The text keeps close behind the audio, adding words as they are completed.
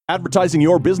Advertising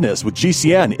your business with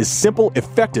GCN is simple,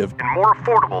 effective, and more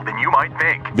affordable than you might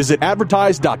think. Visit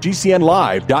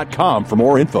advertise.gcnlive.com for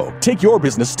more info. Take your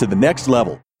business to the next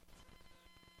level.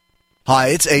 Hi,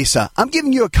 it's Asa. I'm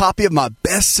giving you a copy of my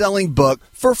best-selling book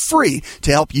for free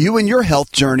to help you in your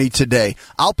health journey today.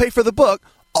 I'll pay for the book.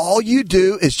 All you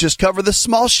do is just cover the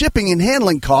small shipping and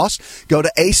handling costs. Go to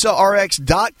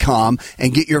AsaRx.com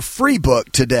and get your free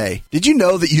book today. Did you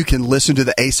know that you can listen to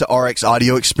the Asa RX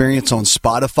audio experience on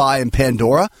Spotify and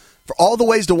Pandora? For all the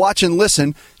ways to watch and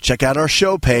listen, check out our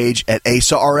show page at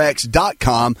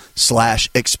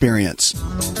AsaRx.com/experience.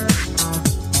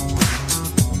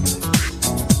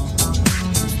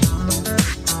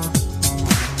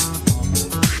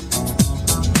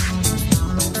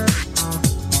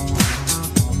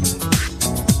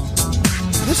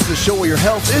 This is the show where your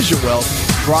health is your wealth.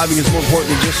 Thriving is more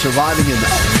important than just surviving and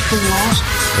everything lost.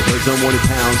 With those unwanted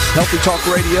pounds. Healthy Talk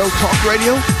Radio. Talk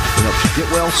Radio that helps you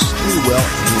get well, stay well,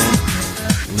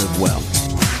 and live well.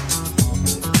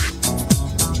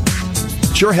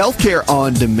 It's your healthcare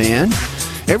on demand.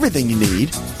 Everything you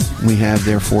need, we have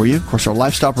there for you. Of course, our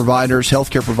lifestyle providers,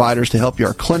 healthcare providers to help you,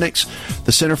 our clinics,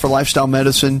 the Center for Lifestyle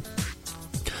Medicine,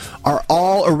 our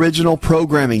all original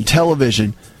programming,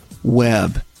 television,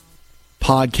 web,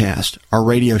 podcast, our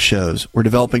radio shows. We're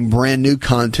developing brand new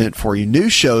content for you. New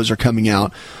shows are coming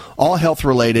out, all health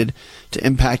related to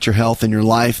impact your health and your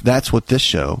life. That's what this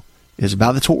show is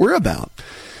about. That's what we're about.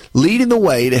 Leading the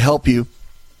way to help you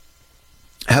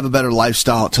have a better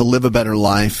lifestyle, to live a better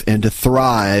life, and to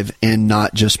thrive and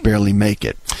not just barely make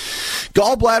it.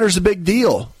 Gallbladder's a big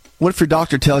deal. What if your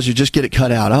doctor tells you just get it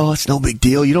cut out? Oh, it's no big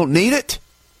deal. You don't need it?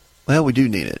 Well, we do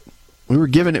need it. We were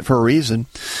given it for a reason.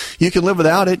 You can live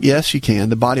without it. Yes, you can.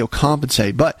 The body will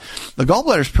compensate. But the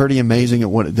gallbladder is pretty amazing at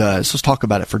what it does. Let's talk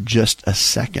about it for just a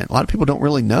second. A lot of people don't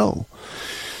really know.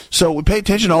 So we pay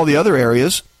attention to all the other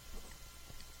areas.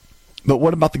 But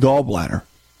what about the gallbladder?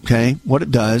 Okay, what it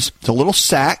does, it's a little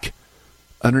sac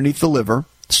underneath the liver.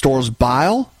 It stores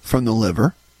bile from the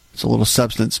liver. It's a little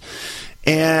substance.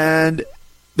 And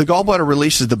the gallbladder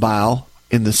releases the bile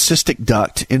in the cystic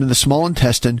duct into the small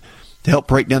intestine to help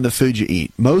break down the food you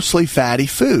eat, mostly fatty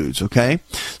foods, okay?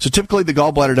 So typically the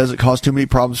gallbladder doesn't cause too many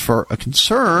problems for a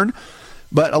concern,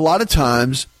 but a lot of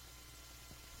times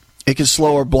it can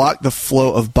slow or block the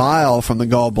flow of bile from the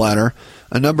gallbladder.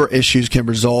 A number of issues can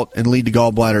result and lead to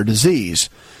gallbladder disease.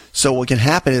 So what can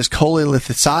happen is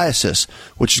cholelithiasis,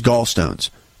 which is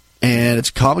gallstones. And it's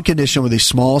a common condition where these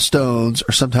small stones,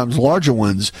 or sometimes larger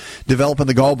ones, develop in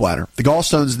the gallbladder. The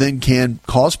gallstones then can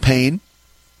cause pain,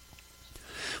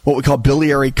 what we call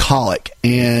biliary colic.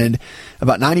 And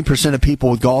about 90% of people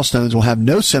with gallstones will have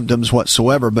no symptoms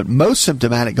whatsoever, but most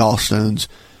symptomatic gallstones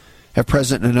have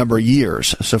present in a number of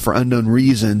years. So for unknown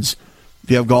reasons, if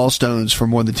you have gallstones for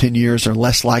more than 10 years, they're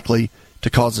less likely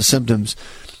to cause the symptoms.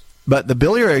 But the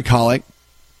biliary colic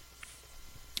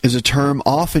is a term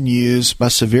often used by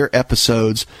severe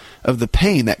episodes of the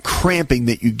pain, that cramping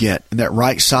that you get in that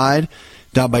right side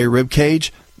down by your rib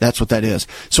cage. That's what that is.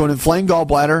 So an inflamed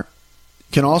gallbladder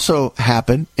can also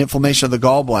happen, inflammation of the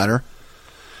gallbladder.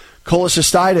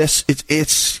 Cholecystitis,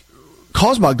 it's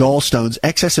caused by gallstones,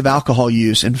 excessive alcohol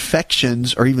use,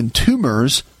 infections, or even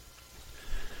tumors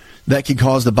that can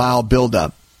cause the bile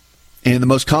buildup. And the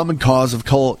most common cause of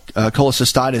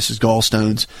cholecystitis is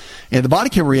gallstones. And the body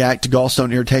can react to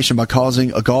gallstone irritation by causing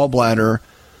the gallbladder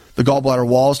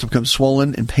walls to become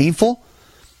swollen and painful.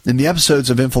 And the episodes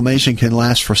of inflammation can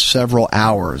last for several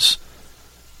hours.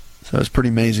 So it's pretty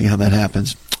amazing how that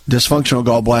happens. Dysfunctional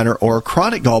gallbladder or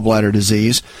chronic gallbladder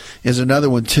disease is another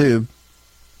one too.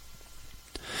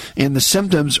 And the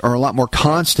symptoms are a lot more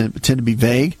constant but tend to be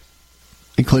vague,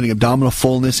 including abdominal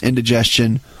fullness,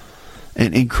 indigestion,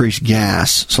 and increased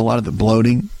gas. So a lot of the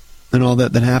bloating and all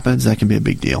that happens, that can be a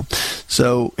big deal.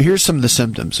 So here's some of the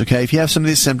symptoms, okay? If you have some of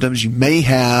these symptoms, you may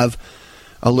have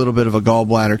a little bit of a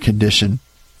gallbladder condition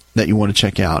that you want to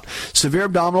check out. Severe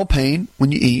abdominal pain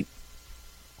when you eat.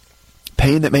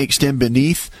 Pain that may extend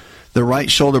beneath the right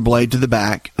shoulder blade to the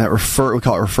back. We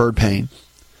call it referred pain.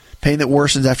 Pain that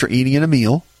worsens after eating in a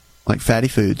meal, like fatty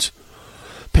foods.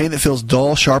 Pain that feels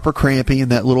dull, sharp, or crampy in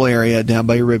that little area down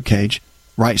by your rib cage,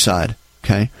 right side.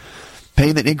 Okay.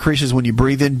 Pain that increases when you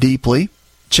breathe in deeply.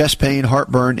 Chest pain,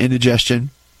 heartburn,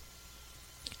 indigestion.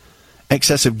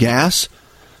 Excessive gas.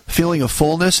 Feeling of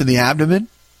fullness in the abdomen.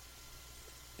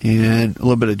 And a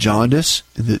little bit of jaundice,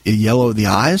 the yellow of the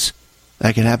eyes.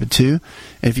 That can happen too.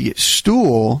 And if you get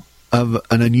stool of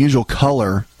an unusual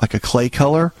color, like a clay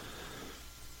color,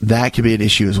 that could be an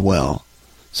issue as well.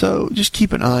 So just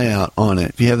keep an eye out on it.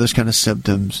 If you have those kind of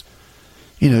symptoms,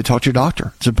 talk to your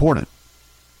doctor. It's important.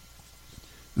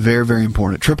 Very, very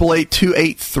important.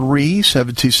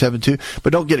 888-283-7272.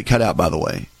 But don't get it cut out, by the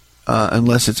way,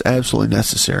 unless it's absolutely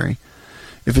necessary.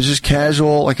 If it's just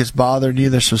casual, like it's bothering you,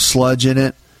 there's some sludge in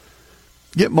it,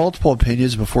 get multiple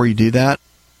opinions before you do that.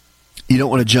 You don't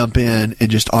want to jump in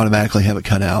and just automatically have it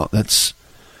cut out. That's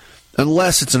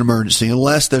unless it's an emergency,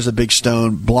 unless there's a big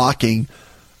stone blocking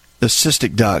the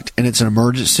cystic duct and it's an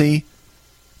emergency.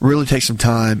 Really take some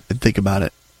time and think about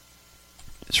it.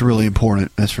 It's really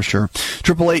important, that's for sure.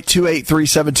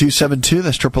 888-283-7272.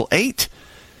 That's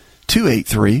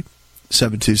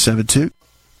 888-283-7272.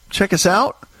 Check us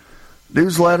out.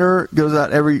 Newsletter goes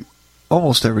out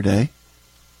almost every day.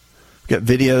 We've got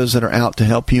videos that are out to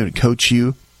help you and coach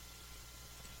you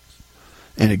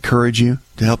and encourage you,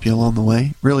 to help you along the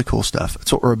way. Really cool stuff.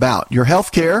 That's what we're about. Your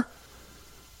health care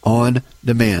on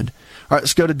demand. All right,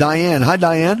 let's go to Diane. Hi,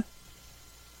 Diane.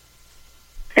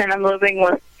 And I'm living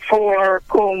with 4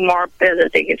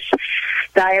 comorbidities: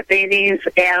 diabetes,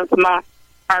 asthma,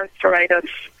 arthritis,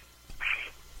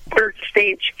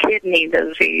 third-stage kidney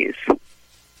disease.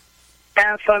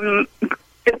 If I'm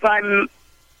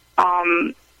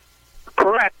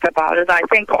correct about it, I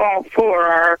think all 4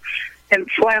 are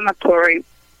inflammatory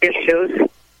issues.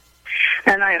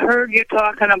 And I heard you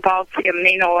talking about the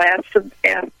amino acid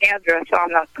address on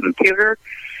the computer,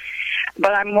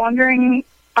 but I'm wondering,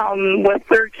 with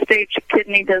third-stage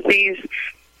kidney disease,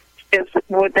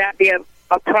 would that be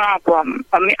a problem?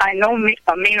 I know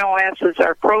amino acids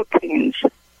are proteins,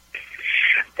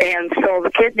 and so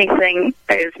the kidney thing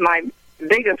is my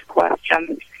biggest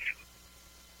question.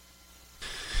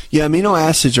 Yeah, amino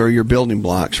acids are your building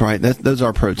blocks, right? Those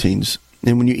are proteins.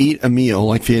 And when you eat a meal,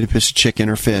 like if you ate a piece of chicken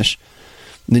or fish,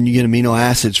 then you get amino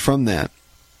acids from that.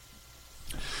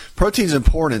 Protein's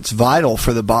important. It's vital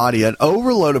for the body. An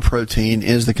overload of protein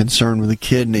is the concern with the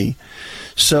kidney.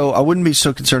 So I wouldn't be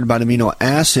so concerned about amino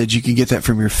acids. You can get that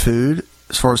from your food.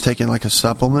 As far as taking like a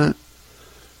supplement,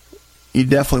 you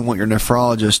definitely want your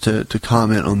nephrologist to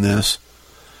comment on this,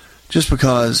 just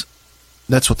because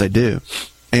that's what they do.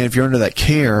 And if you're under that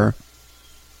care,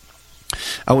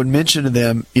 I would mention to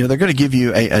them, they're going to give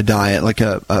you a diet, like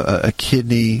a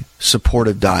kidney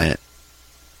supportive diet.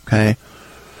 Okay?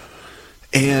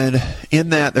 And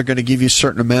in that, they're going to give you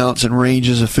certain amounts and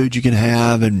ranges of food you can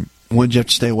have and ones you have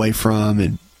to stay away from,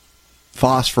 and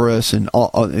phosphorus and all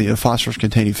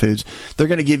phosphorus-containing foods. They're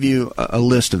going to give you a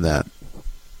list of that.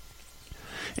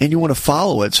 And you want to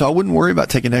follow it. So I wouldn't worry about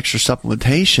taking extra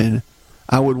supplementation.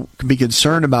 I would be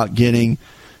concerned about getting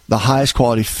the highest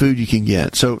quality food you can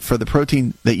get. So for the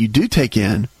protein that you do take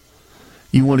in,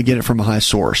 you want to get it from a high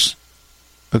source.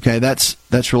 Okay, that's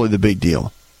really the big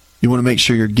deal. You want to make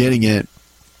sure you're getting it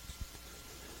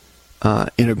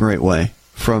in a great way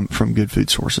from good food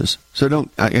sources. So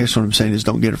I guess what I'm saying is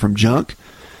don't get it from junk.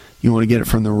 You want to get it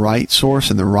from the right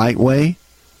source in the right way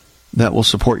that will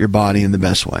support your body in the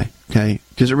best way. Okay,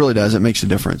 because it really does. It makes a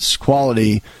difference.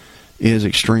 Quality is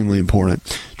extremely important.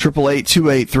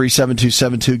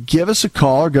 888-283-7272. Give us a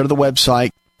call or go to the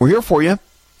website. We're here for you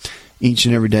each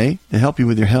and every day to help you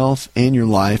with your health and your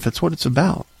life. That's what it's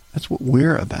about. That's what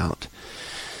we're about.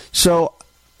 So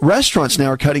restaurants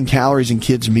now are cutting calories in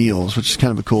kids' meals, which is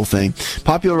kind of a cool thing.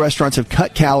 Popular restaurants have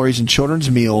cut calories in children's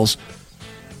meals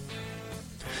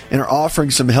and are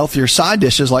offering some healthier side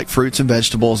dishes like fruits and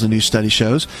vegetables, a new study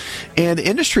shows. And the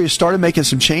industry has started making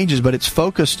some changes, but it's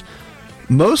focused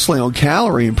mostly on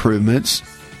calorie improvements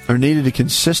are needed to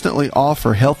consistently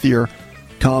offer healthier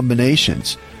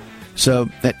combinations. So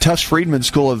at Tufts Friedman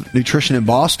School of Nutrition in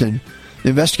Boston, the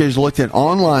investigators looked at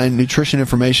online nutrition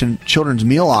information, children's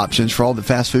meal options for all the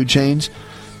fast food chains.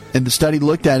 And the study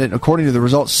looked at it. According to the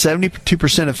results,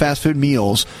 72% of fast food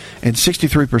meals and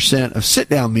 63% of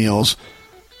sit-down meals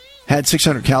had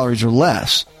 600 calories or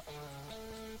less.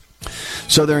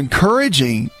 So they're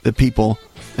encouraging the people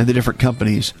and the different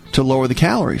companies to lower the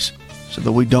calories so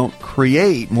that we don't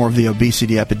create more of the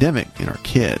obesity epidemic in our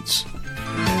kids.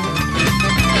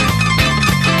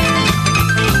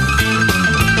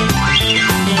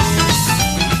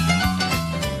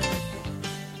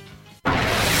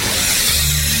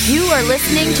 You are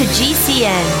listening to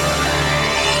GCN.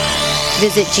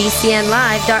 Visit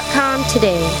GCNlive.com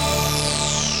today.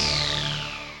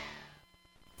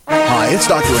 Hi, it's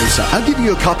Dr. Asa. I'm giving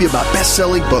you a copy of my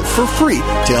best-selling book for free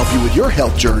to help you with your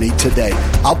health journey today.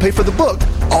 I'll pay for the book.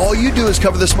 All you do is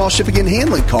cover the small shipping and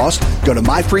handling costs. Go to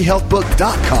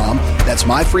myfreehealthbook.com. That's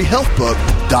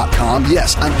myfreehealthbook.com.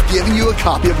 Yes, I'm giving you a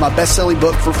copy of my best-selling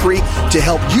book for free to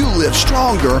help you live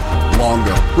stronger,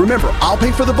 longer. Remember, I'll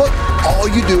pay for the book. All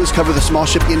you do is cover the small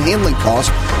shipping and handling costs.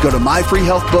 Go to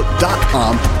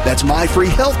myfreehealthbook.com. That's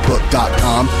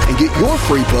myfreehealthbook.com and get your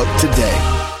free book today.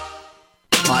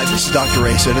 Hi, this is Dr.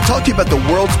 Asa to talk to you about the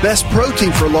world's best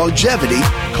protein for longevity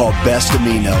called Best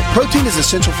Amino. Protein is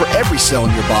essential for every cell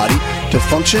in your body to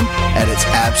function at its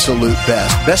absolute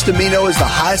best. Best Amino is the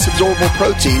highest absorbable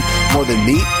protein, more than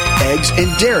meat, eggs, and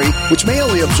dairy, which may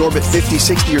only absorb at 50,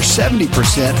 60, or 70%.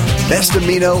 Best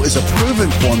Amino is a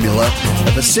proven formula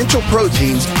of essential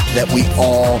proteins that we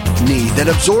all need that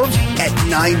absorbs at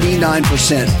 99%.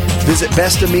 Visit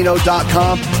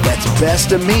bestamino.com. That's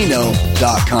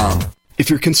bestamino.com. If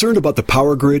you're concerned about the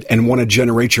power grid and want to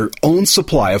generate your own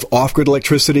supply of off-grid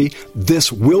electricity,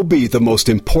 this will be the most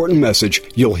important message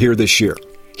you'll hear this year.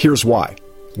 Here's why.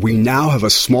 We now have a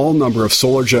small number of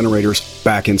solar generators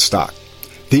back in stock.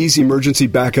 These emergency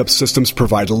backup systems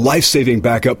provide life-saving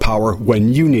backup power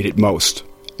when you need it most.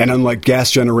 And unlike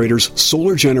gas generators,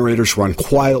 solar generators run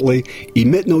quietly,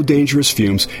 emit no dangerous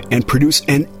fumes, and produce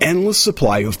an endless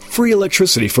supply of free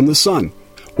electricity from the sun.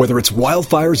 Whether it's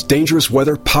wildfires, dangerous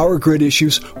weather, power grid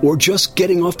issues, or just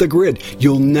getting off the grid,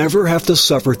 you'll never have to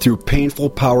suffer through painful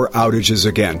power outages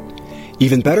again.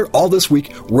 Even better, all this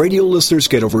week, radio listeners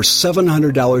get over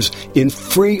 $700 in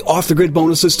free off-the-grid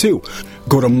bonuses, too.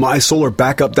 Go to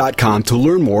mysolarbackup.com to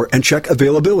learn more and check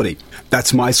availability.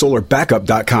 That's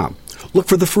mysolarbackup.com. Look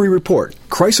for the free report,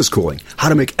 Crisis Cooling, how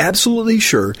to make absolutely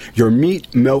sure your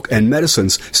meat, milk, and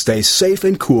medicines stay safe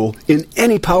and cool in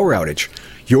any power outage.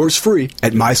 Yours free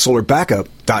at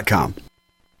mysolarbackup.com.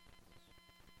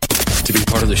 To be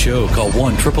part of the show, call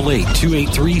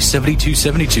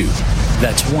 1-888-283-7272.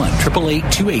 That's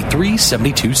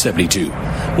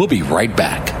 1-888-283-7272. We'll be right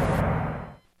back.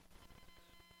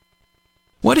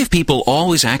 What if people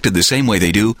always acted the same way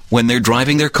they do when they're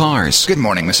driving their cars? Good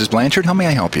morning, Mrs. Blanchard. How may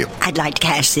I help you? I'd like to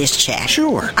cash this check.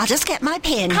 Sure. I'll just get my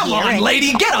pen Come here. on,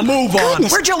 lady, get a move on.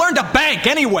 Where'd you learn to bank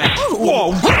anyway? Ooh.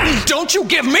 Whoa, don't you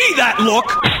give me that look.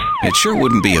 It sure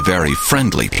wouldn't be a very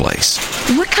friendly place.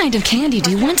 What kind of candy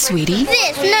do you want, sweetie?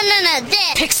 This. No,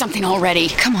 this. Pick something already.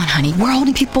 Come on, honey. We're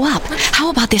holding people up. How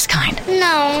about this kind?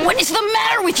 No. What is the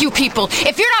matter with you people?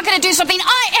 If you're not going to do something,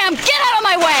 I am. Get out of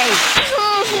my way.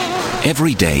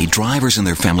 Every day, drivers and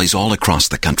their families all across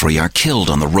the country are killed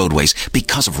on the roadways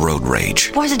because of road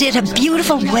rage. Wasn't it a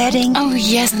beautiful wedding? Oh,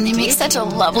 yes, and they make such a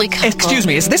lovely couple. Excuse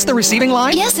me, is this the receiving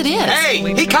line? Yes, it is. Hey,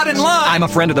 he cut in line. I'm a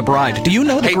friend of the bride. Do you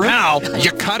know the Hey, group? now,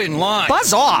 you cut in line.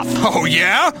 Buzz off. Oh,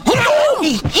 yeah?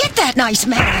 He hit that nice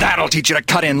man. That'll teach you to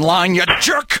cut in line, you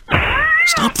jerk.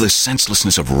 Stop the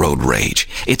senselessness of road rage.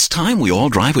 It's time we all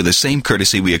drive with the same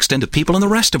courtesy we extend to people in the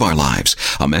rest of our lives.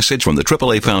 A message from the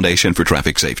AAA Foundation for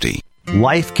Traffic Safety.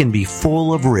 Life can be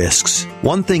full of risks.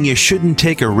 One thing you shouldn't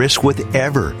take a risk with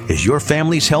ever is your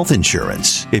family's health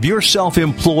insurance. If you're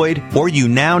self-employed or you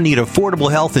now need affordable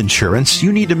health insurance,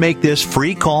 you need to make this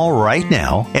free call right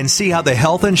now and see how the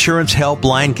Health Insurance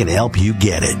Helpline can help you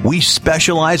get it. We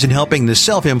specialize in helping the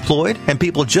self-employed and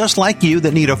people just like you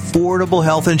that need affordable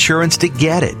health insurance to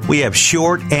get it. We have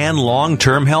short and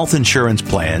long-term health insurance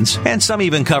plans, and some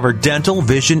even cover dental,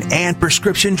 vision, and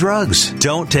prescription drugs.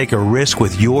 Don't take a risk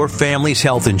with your family's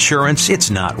health insurance. It's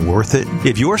not worth it.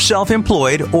 If you're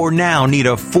self-employed or now need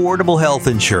affordable health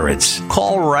insurance,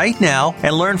 call right now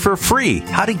and learn for free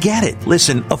how to get it.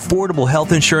 Listen, affordable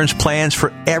health insurance plans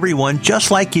for everyone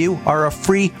just like you are a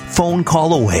free phone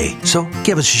call away. So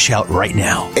give us a shout right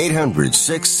now.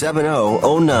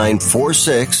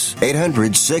 800-670-0946.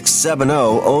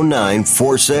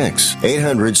 800-670-0946.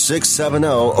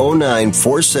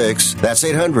 800-670-0946. That's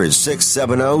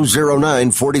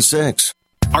 800-670-0946.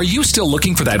 Are you still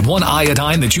looking for that one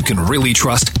iodine that you can really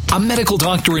trust? A medical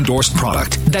doctor endorsed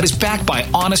product that is backed by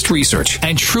honest research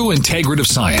and true integrative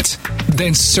science?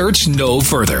 Then search no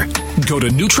further. Go to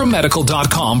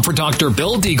NutriMedical.com for Dr.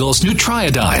 Bill Deagle's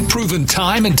Nutriodine, proven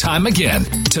time and time again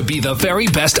to be the very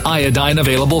best iodine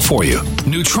available for you.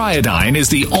 Nutriodine is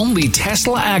the only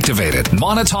Tesla-activated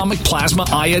monatomic plasma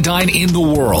iodine in the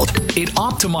world. It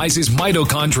optimizes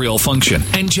mitochondrial function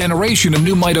and generation of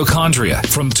new mitochondria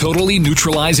from totally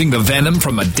neutralizing the venom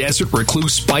from a desert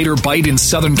recluse spider bite in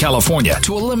Southern California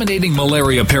to eliminating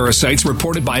malaria parasites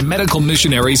reported by medical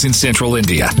missionaries in central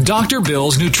India. Dr.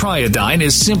 Bill's Nutriodine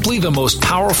is simply the most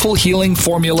powerful healing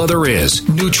formula there is.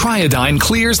 Nutriodine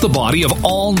clears the body of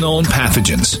all known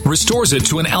pathogens, restores it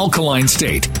to an alkaline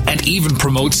state, and even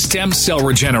promotes stem cell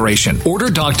regeneration. Order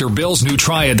Dr. Bill's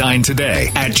Nutriodine today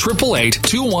at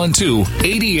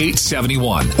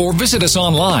 888-212-8871 or visit us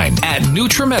online at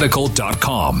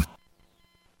NutriMedical.com.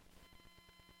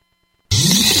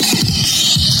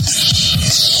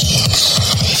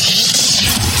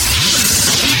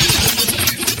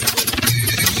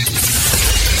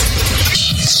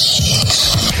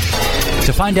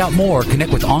 To find out more,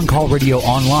 connect with On Call Radio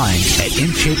online at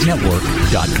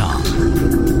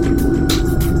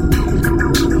InShapeNetwork.com.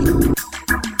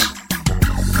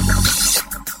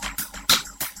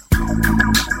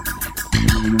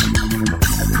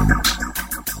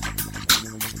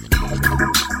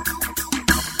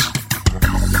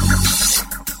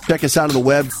 check us out on the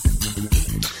web.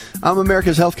 I'm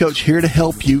America's Health Coach, here to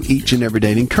help you each and every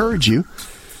day, to encourage you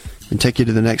and take you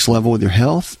to the next level with your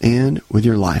health and with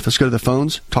your life. Let's go to the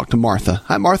phones. Talk to Martha.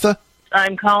 Hi, Martha.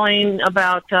 I'm calling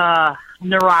about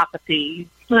neuropathy.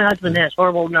 My husband has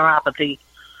horrible neuropathy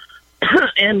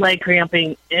and leg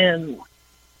cramping.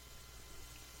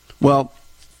 Well,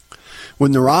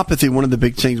 with neuropathy, one of the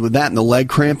big things with that and the leg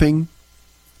cramping,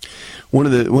 one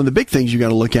of the big things you got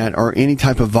to look at are any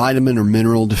type of vitamin or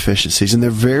mineral deficiencies, and they're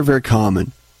very, very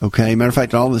common. Okay, matter of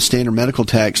fact, all of the standard medical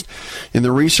text in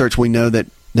the research, we know that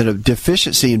a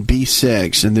deficiency in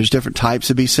B6, and there's different types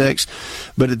of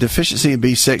B6, but a deficiency in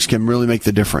B6 can really make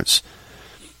the difference.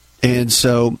 And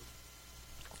so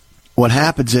what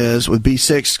happens is with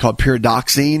B6, it's called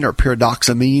pyridoxine or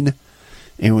pyridoxamine,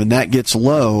 and when that gets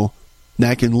low,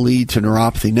 that can lead to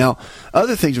neuropathy. Now,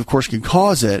 other things, of course, can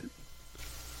cause it,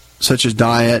 such as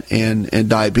diet and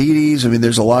diabetes. I mean,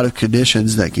 there's a lot of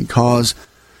conditions that can cause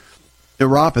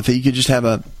neuropathy. You could just have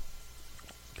a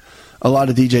lot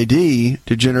of DJD,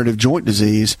 degenerative joint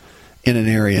disease, in an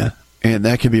area, and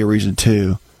that could be a reason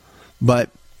too. But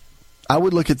I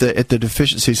would look at the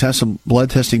deficiencies, have some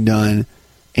blood testing done,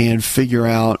 and figure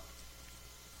out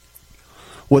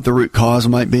what the root cause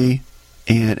might be,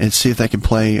 and see if that can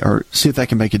play or see if that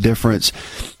can make a difference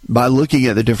by looking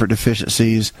at the different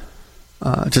deficiencies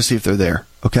to see if they're there.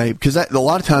 Okay, because a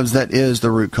lot of times that is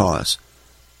the root cause.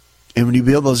 And when you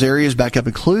build those areas back up,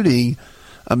 including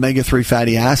omega-3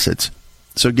 fatty acids,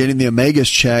 so getting the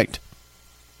omegas checked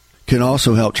can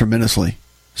also help tremendously.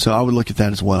 So I would look at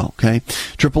that as well, okay?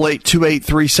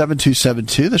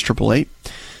 888-283-7272. That's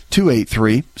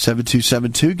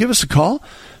 888-283-7272. Give us a call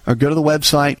or go to the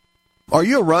website. Are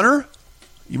you a runner?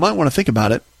 You might want to think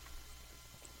about it.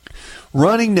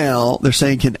 Running now, they're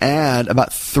saying, can add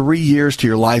about 3 years to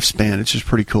your lifespan. It's just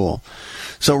pretty cool.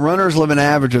 So runners live an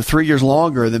average of 3 years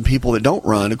longer than people that don't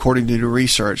run, according to new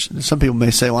research. And some people may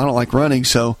say, well, I don't like running,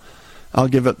 so I'll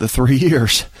give up the 3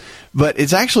 years. But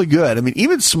it's actually good. I mean,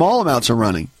 even small amounts of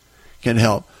running can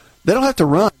help. They don't have to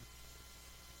run.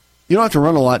 You don't have to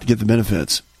run a lot to get the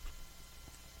benefits.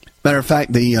 Matter of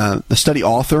fact, the study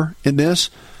author in this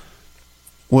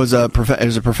was a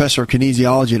professor of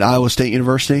kinesiology at Iowa State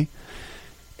University.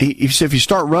 He said if you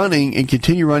start running and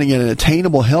continue running at an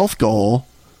attainable health goal,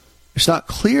 it's not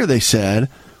clear, they said,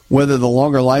 whether the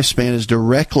longer lifespan is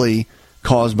directly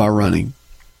caused by running.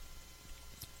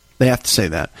 They have to say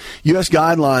that. U.S.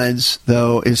 guidelines,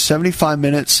 though, is 75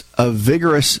 minutes of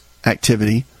vigorous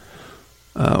activity,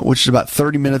 which is about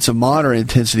 30 minutes of moderate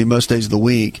intensity most days of the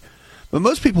week. But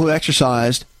most people who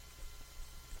exercised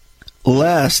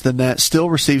less than that still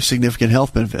receive significant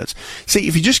health benefits. See,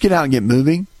 if you just get out and get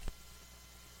moving,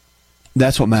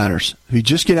 that's what matters. If you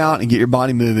just get out and get your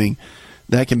body moving,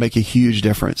 that can make a huge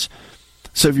difference.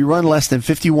 So if you run less than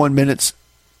 51 minutes,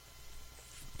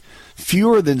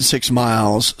 fewer than 6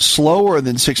 miles, slower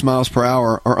than 6 miles per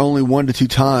hour, or only 1 to 2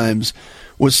 times,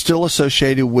 was still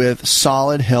associated with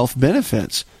solid health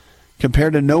benefits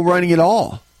compared to no running at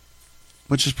all,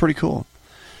 which is pretty cool.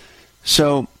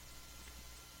 So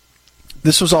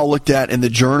this was all looked at in the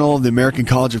Journal of the American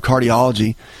College of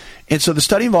Cardiology. And so the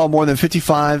study involved more than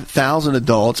 55,000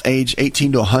 adults aged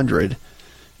 18 to 100.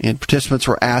 And participants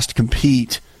were asked to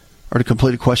compete or to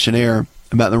complete a questionnaire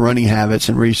about their running habits,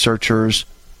 and researchers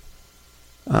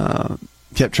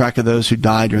kept track of those who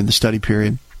died during the study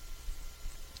period.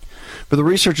 But the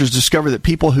researchers discovered that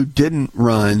people who didn't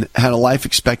run had a life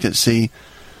expectancy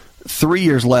 3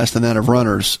 years less than that of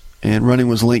runners, and running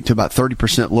was linked to about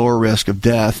 30% lower risk of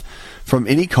death from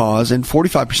any cause and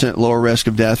 45% lower risk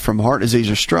of death from heart disease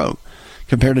or stroke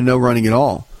compared to no running at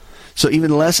all. So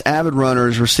even less avid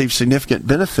runners receive significant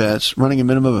benefits, running a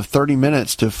minimum of 30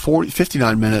 minutes to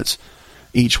 59 minutes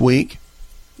each week,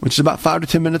 which is about 5 to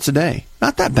 10 minutes a day.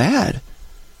 Not that bad.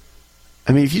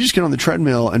 I mean, if you just get on the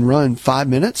treadmill and run 5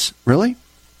 minutes, really,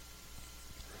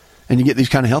 and you get these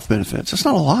kind of health benefits, that's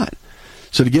not a lot.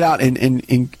 So to get out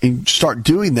and start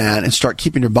doing that and start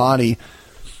keeping your body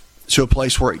to a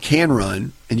place where it can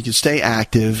run and you can stay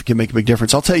active can make a big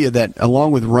difference. I'll tell you that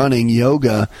along with running,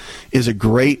 yoga is a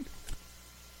great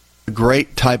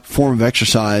type form of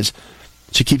exercise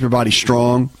to keep your body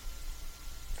strong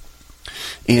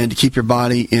and to keep your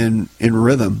body in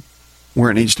rhythm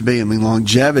where it needs to be. I mean,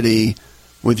 longevity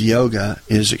with yoga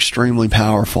is extremely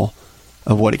powerful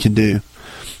of what it can do.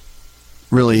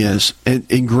 Really is.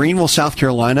 In Greenville, South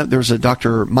Carolina, there's a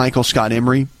Dr. Michael Scott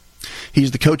Emery.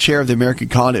 He's the co-chair of the American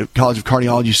College of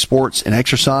Cardiology Sports and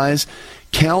Exercise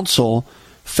Council.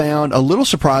 Found a little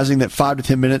surprising that 5 to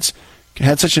 10 minutes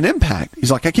had such an impact.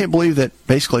 He's like, I can't believe that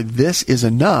basically this is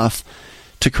enough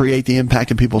to create the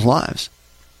impact in people's lives.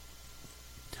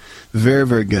 Very,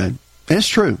 very good. And it's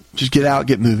true. Just get out,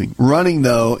 get moving. Running,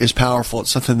 though, is powerful.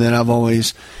 It's something that I've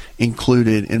always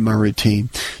included in my routine.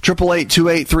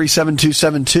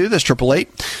 888-283-7272. That's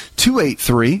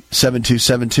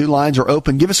 888-283-7272. Lines are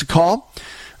open. Give us a call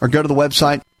or go to the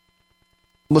website.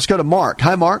 Let's go to Mark.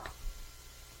 Hi, Mark.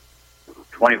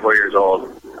 24 years old.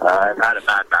 I've had a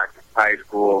bad back since high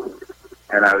school,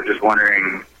 and I was just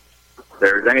wondering if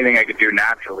there's anything I could do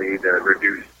naturally to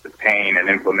reduce the pain and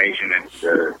inflammation. And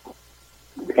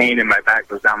the pain in my back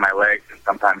goes down my legs and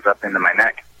sometimes up into my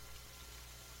neck.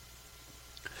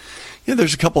 Yeah,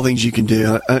 there's a couple things you can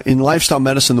do. In lifestyle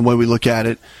medicine, the way we look at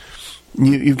it,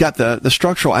 you've got the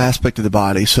structural aspect of the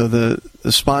body, so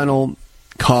the spinal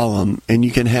column, and you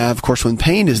can have, of course, when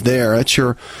pain is there, that's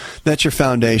your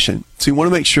foundation. So you want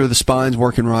to make sure the spine's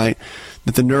working right,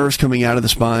 that the nerves coming out of the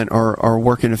spine are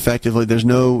working effectively. There's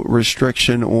no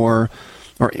restriction or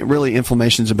really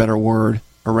inflammation is a better word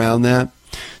around that.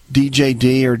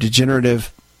 DJD, or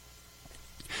degenerative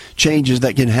changes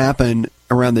that can happen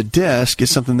around the disc, is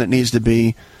something that needs to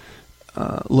be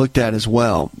looked at as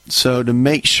well. So to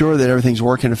make sure that everything's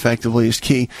working effectively is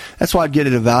key. That's why I'd get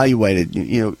it evaluated.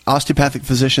 Osteopathic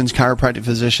physicians, chiropractic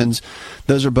physicians,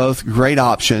 those are both great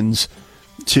options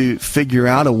to figure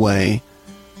out a way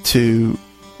to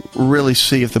really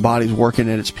see if the body's working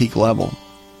at its peak level.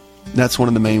 That's one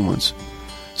of the main ones.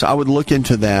 So I would look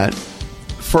into that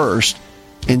first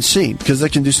and see, because they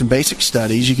can do some basic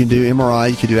studies. You can do MRI,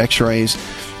 you can do x-rays,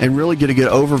 and really get a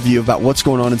good overview about what's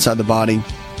going on inside the body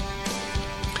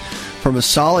from a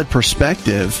solid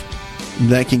perspective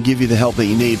that can give you the help that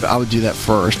you need. But I would do that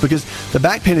first, because the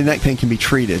back pain and neck pain can be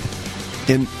treated.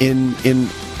 In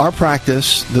our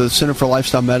practice, the Center for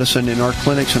Lifestyle Medicine, in our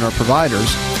clinics and our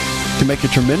providers, can make a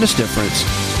tremendous difference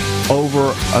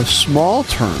over a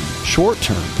short-term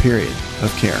period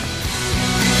of care.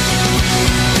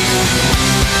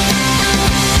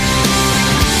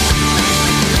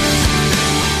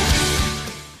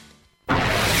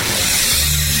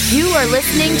 You are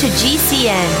listening to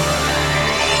GCN.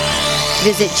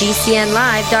 Visit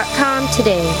GCNlive.com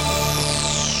today.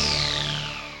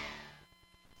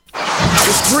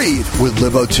 Just breathe with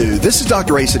LiveO2. This is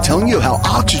Dr. Asa telling you how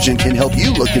oxygen can help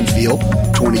you look and feel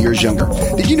 20 years younger.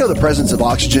 Did you know the presence of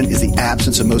oxygen is the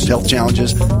absence of most health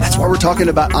challenges? That's why we're talking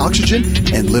about oxygen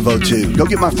and LiveO2. Go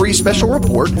get my free special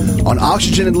report on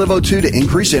oxygen and LiveO2 to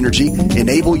increase energy,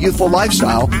 enable youthful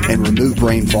lifestyle, and remove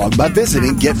brain fog by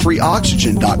visiting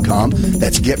GetFreeOxygen.com.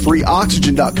 That's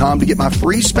GetFreeOxygen.com to get my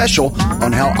free special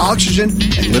on how oxygen and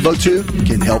LiveO2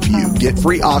 can help you.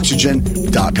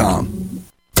 GetFreeOxygen.com.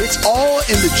 It's all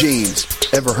in the genes.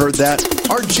 Ever heard that?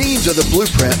 Our genes are the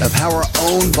blueprint of how our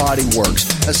own body works.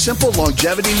 A simple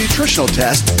longevity nutritional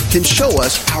test can show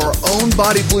us our own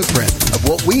body blueprint of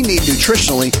what we need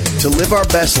nutritionally to live our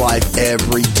best life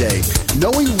every day.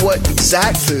 Knowing what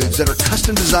exact foods that are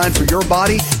custom designed for your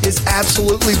body is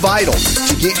absolutely vital.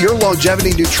 To get your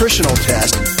longevity nutritional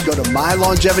test, go to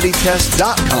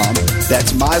mylongevitytest.com.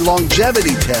 That's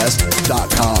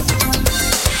mylongevitytest.com.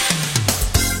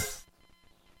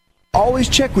 Always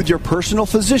check with your personal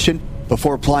physician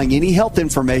before applying any health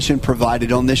information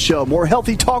provided on this show. More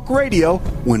Healthy Talk Radio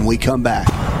when we come back.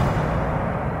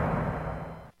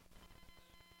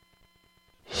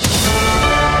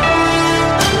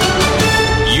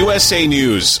 USA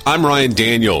News. I'm Ryan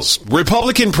Daniels.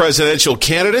 Republican presidential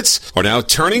candidates are now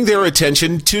turning their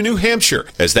attention to New Hampshire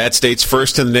as that state's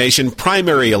first in the nation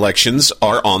primary elections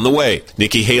are on the way.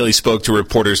 Nikki Haley spoke to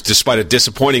reporters despite a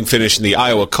disappointing finish in the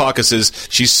Iowa caucuses.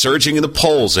 She's surging in the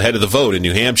polls ahead of the vote in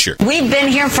New Hampshire. We've been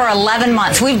here for 11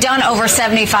 months. We've done over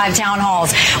 75 town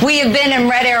halls. We have been in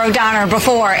Red Arrow Diner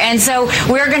before, and so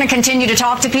we're going to continue to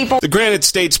talk to people. The Granite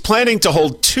State's planning to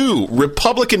hold 2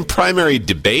 Republican primary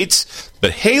debates,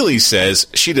 but Haley says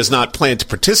she does not plan to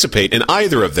participate in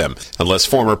either of them unless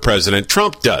former President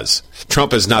Trump does.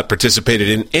 Trump has not participated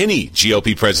in any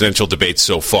GOP presidential debates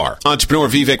so far. Entrepreneur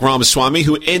Vivek Ramaswamy,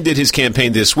 who ended his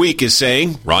campaign this week, is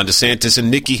saying Ron DeSantis and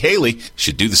Nikki Haley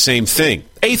should do the same thing.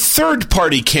 A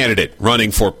third-party candidate running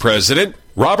for president,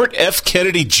 Robert F.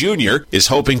 Kennedy Jr., is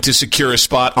hoping to secure a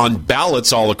spot on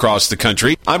ballots all across the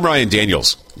country. I'm Ryan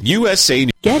Daniels, USA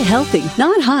News. Get healthy,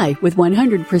 not high, with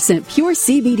 100% pure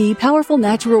CBD powerful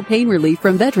natural pain relief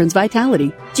from Veterans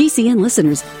Vitality. GCN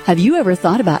listeners, have you ever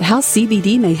thought about how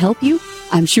CBD may help you?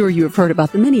 I'm sure you have heard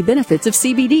about the many benefits of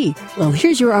CBD. Well,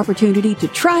 here's your opportunity to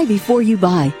try before you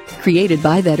buy. Created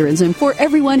by veterans and for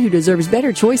everyone who deserves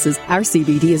better choices, our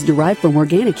CBD is derived from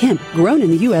organic hemp, grown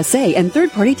in the USA and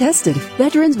third-party tested.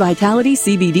 Veterans Vitality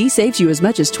CBD saves you as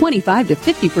much as 25 to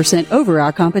 50% over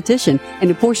our competition,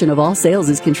 and a portion of all sales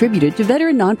is contributed to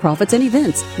veteran nonprofits and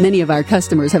events. Many of our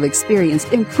customers have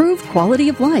experienced improved quality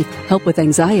of life, help with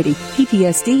anxiety,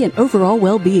 PTSD, and overall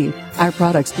well-being. Our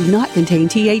products do not contain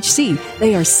THC.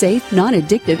 They are safe,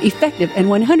 non-addictive, effective, and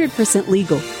 100%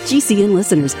 legal. GCN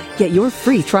listeners, get your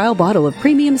free trial bottle of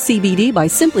premium CBD by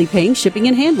simply paying shipping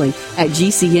and handling at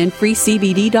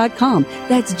GCNFreeCBD.com.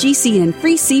 That's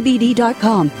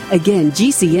GCNFreeCBD.com. Again,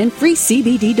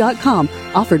 GCNFreeCBD.com.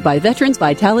 Offered by Veterans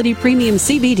Vitality Premium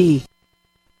CBD.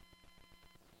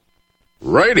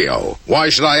 Radio? Why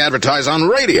should I advertise on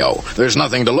radio? There's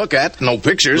nothing to look at, no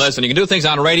pictures. Listen, you can do things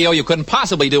on radio you couldn't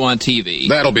possibly do on TV.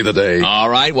 That'll be the day. All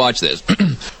right, watch this.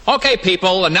 Okay,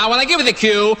 people, and now when I give you the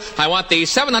cue, I want the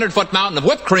 700-foot mountain of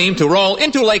whipped cream to roll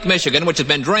into Lake Michigan, which has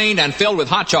been drained and filled with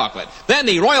hot chocolate. Then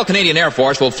the Royal Canadian Air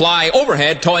Force will fly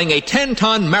overhead towing a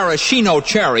 10-ton maraschino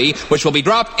cherry, which will be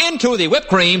dropped into the whipped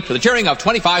cream to the cheering of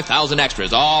 25,000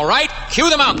 extras. All right, cue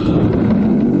the mountain.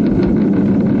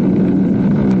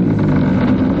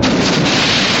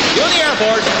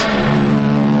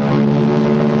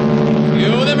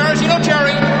 You the maraschino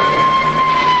cherry.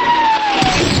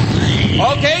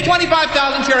 Okay,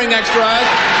 25,000 cheering extras.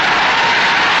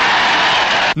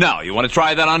 Now, you want to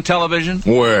try that on television?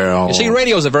 Well... You see,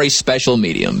 radio is a very special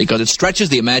medium because it stretches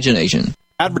the imagination.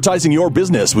 Advertising your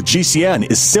business with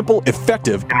GCN is simple,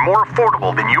 effective, and more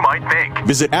affordable than you might think.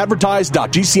 Visit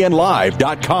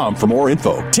advertise.gcnlive.com for more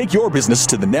info. Take your business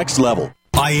to the next level.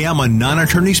 I am a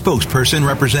non-attorney spokesperson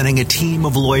representing a team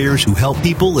of lawyers who help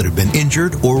people that have been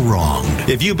injured or wronged.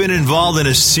 If you've been involved in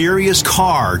a serious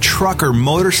car, truck, or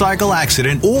motorcycle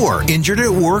accident or injured at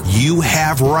work, you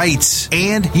have rights.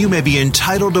 And you may be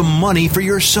entitled to money for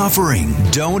your suffering.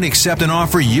 Don't accept an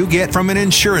offer you get from an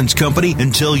insurance company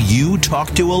until you talk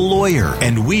to a lawyer.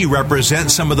 And we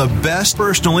represent some of the best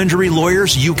personal injury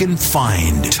lawyers you can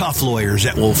find. Tough lawyers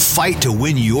that will fight to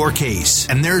win your case.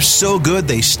 And they're so good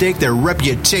they stake their reputation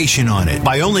on it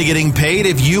by only getting paid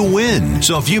if you win.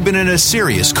 So if you've been in a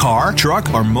serious car,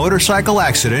 truck, or motorcycle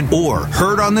accident or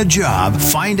hurt on the job,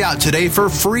 find out today for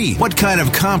free what kind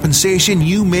of compensation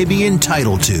you may be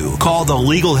entitled to. Call the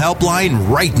legal helpline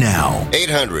right now.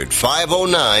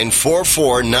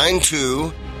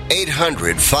 800-509-4492.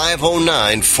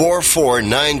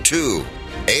 800-509-4492.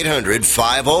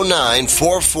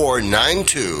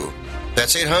 800-509-4492.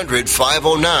 That's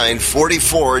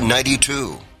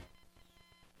 800-509-4492.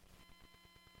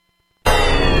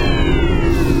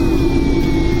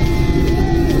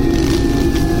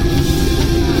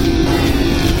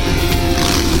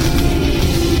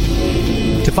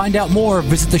 To find out more,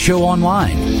 visit the show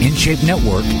online,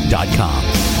 InShapeNetwork.com.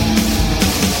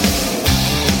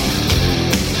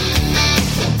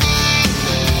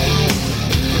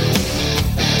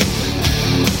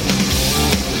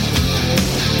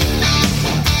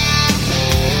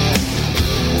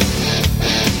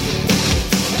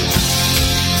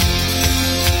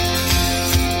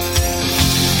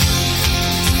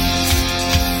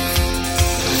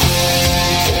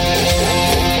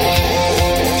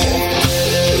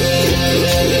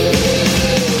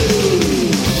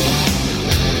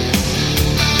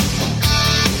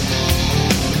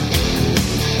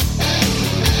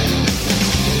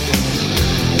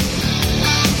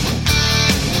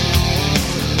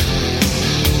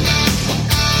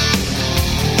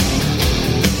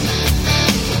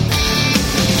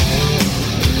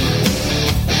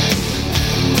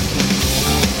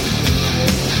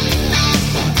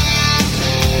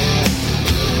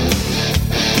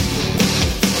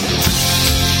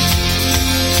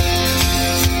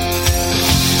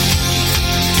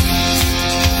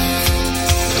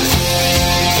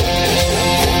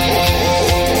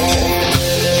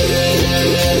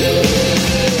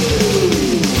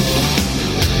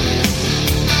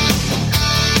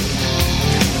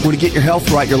 When you get your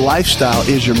health right, your lifestyle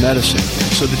is your medicine.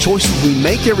 So the choices we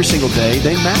make every single day,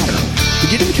 they matter. To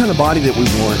get the kind of body that we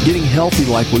want, getting healthy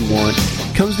like we want,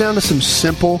 comes down to some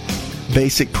simple,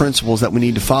 basic principles that we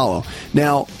need to follow.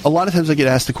 Now, a lot of times I get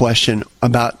asked the question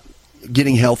about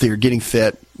getting healthy or getting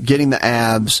fit, getting the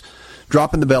abs,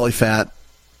 dropping the belly fat,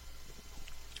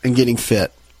 and getting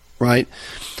fit, right?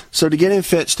 So to get in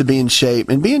fit is to be in shape,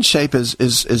 and be in shape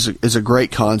is a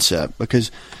great concept because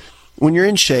when you're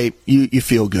in shape, you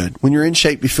feel good. When you're in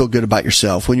shape, you feel good about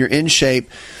yourself. When you're in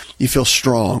shape, you feel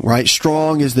strong, right?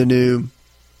 Strong is the new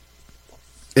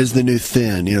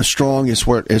thin. You know, strong is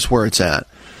where it's at.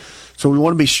 So we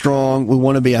want to be strong. We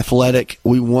want to be athletic.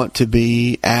 We want to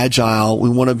be agile.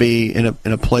 We want to be in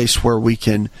a place where we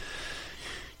can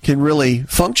really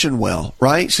function well,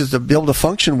 right? So to be able to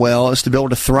function well is to be able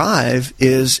to thrive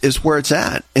is where it's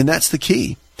at. And that's the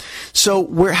key.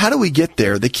 So how do we get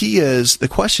there? The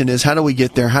question is, how do we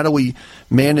get there? How do we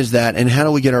manage that? And how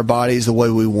do we get our bodies the way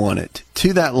we want it?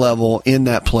 To that level, in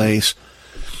that place,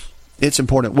 it's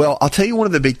important. Well, I'll tell you one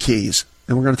of the big keys,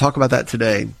 and we're going to talk about that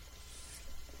today.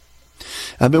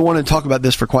 I've been wanting to talk about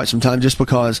this for quite some time just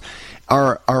because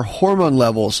our hormone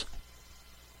levels,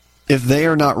 if they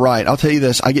are not right, I'll tell you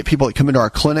this, I get people that come into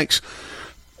our clinics.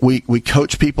 We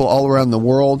coach people all around the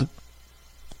world.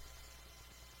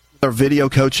 Our video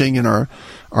coaching and our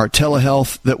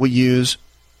telehealth that we use.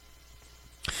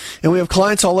 And we have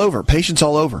clients all over, patients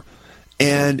all over.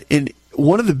 And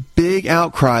one of the big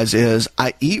outcries is,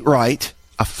 I eat right,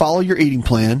 I follow your eating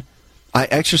plan, I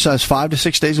exercise 5 to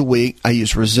 6 days a week, I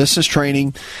use resistance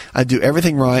training, I do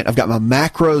everything right, I've got my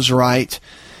macros right,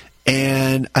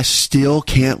 and I still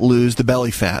can't lose the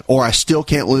belly fat, or I still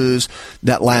can't lose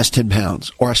that last 10 pounds,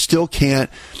 or I still can't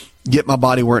get my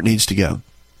body where it needs to go.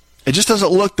 It just doesn't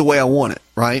look the way I want it,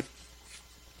 right?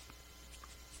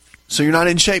 So you're not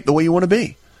in shape the way you want to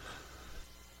be.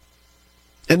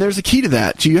 And there's a key to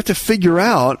that. So you have to figure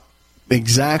out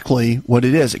exactly what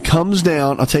it is. It comes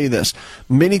down, I'll tell you this,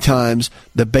 many times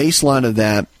the baseline of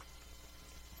that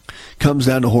comes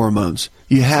down to hormones.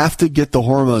 You have to get the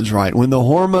hormones right. When the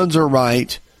hormones are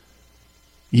right,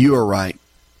 you are right.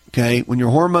 Okay? When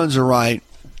your hormones are right,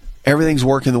 everything's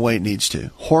working the way it needs to.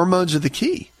 Hormones are the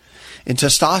key. And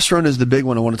testosterone is the big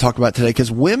one I want to talk about today,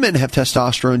 because women have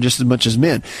testosterone just as much as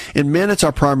men. In men, it's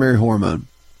our primary hormone.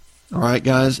 All right,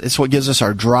 guys? It's what gives us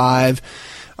our drive,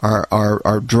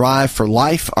 our drive for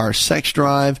life, our sex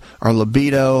drive, our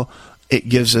libido. It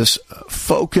gives us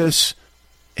focus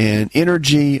and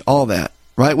energy, all that.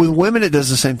 Right? With women, it does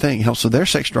the same thing. It helps with their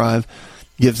sex drive,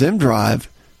 gives them drive,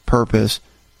 purpose,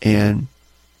 and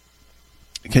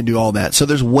can do all that. So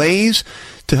there's ways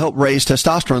to help raise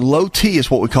testosterone. Low T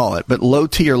is what we call it, but low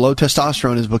T or low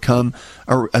testosterone has become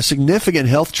a significant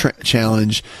health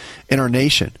challenge in our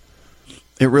nation.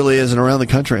 It really is, and around the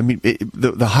country. I mean,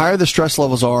 the higher the stress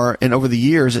levels are, and over the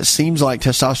years, it seems like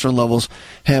testosterone levels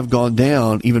have gone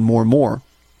down even more and more.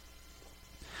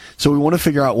 So we want to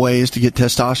figure out ways to get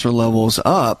testosterone levels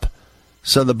up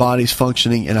so the body's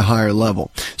functioning at a higher level.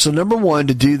 So number one,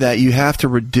 to do that, you have to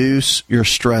reduce your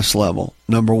stress level.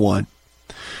 Number one.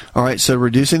 All right, so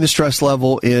reducing the stress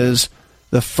level is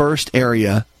the first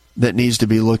area that needs to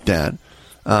be looked at.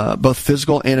 Both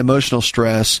physical and emotional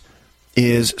stress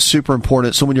is super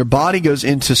important. So when your body goes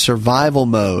into survival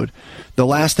mode, the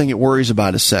last thing it worries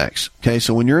about is sex. Okay,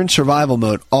 so when you're in survival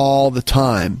mode all the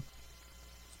time,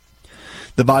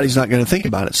 the body's not going to think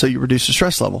about it. So you reduce the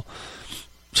stress level.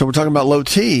 So we're talking about low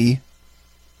T.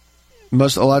 A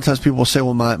lot of times people will say,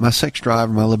 well, my sex drive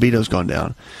or my libido's gone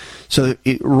down. So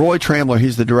Roy Trammler,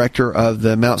 he's the director of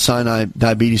the Mount Sinai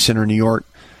Diabetes Center in New York,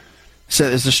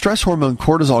 said as the stress hormone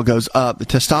cortisol goes up, the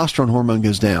testosterone hormone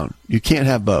goes down. You can't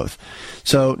have both.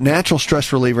 So natural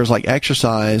stress relievers like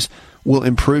exercise will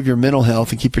improve your mental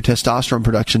health and keep your testosterone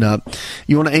production up.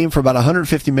 You want to aim for about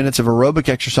 150 minutes of aerobic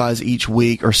exercise each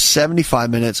week, or 75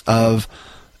 minutes of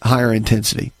higher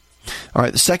intensity. All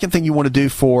right, the second thing you want to do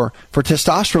for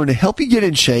testosterone to help you get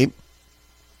in shape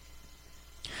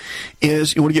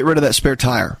is you want to get rid of that spare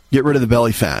tire, get rid of the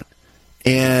belly fat.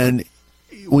 And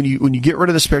when you get rid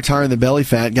of the spare tire and the belly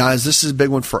fat, guys, this is a big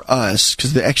one for us,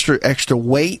 because the extra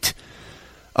weight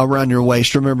around your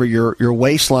waist, remember your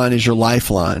waistline is your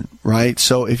lifeline, right?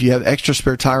 So if you have extra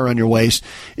spare tire on your waist,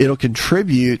 it'll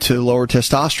contribute to lower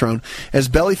testosterone. As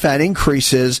belly fat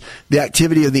increases, the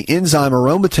activity of the enzyme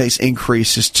aromatase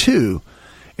increases too.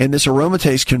 And this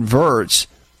aromatase converts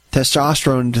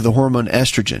testosterone into the hormone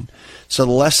estrogen. So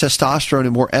the less testosterone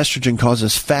and more estrogen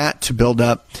causes fat to build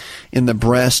up in the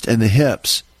breast and the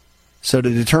hips. So to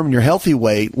determine your healthy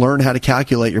weight, learn how to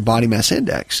calculate your body mass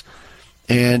index.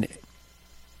 And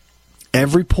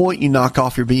every point you knock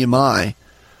off your BMI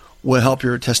will help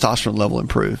your testosterone level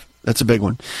improve. That's a big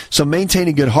one. So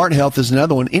maintaining good heart health is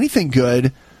another one. Anything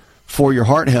good for your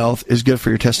heart health is good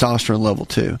for your testosterone level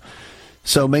too.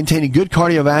 So maintaining good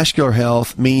cardiovascular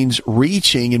health means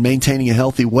reaching and maintaining a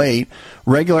healthy weight,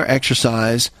 regular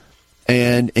exercise,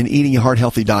 and eating a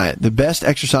heart-healthy diet. The best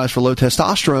exercise for low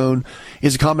testosterone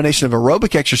is a combination of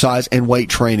aerobic exercise and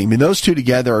weight training. I mean, those two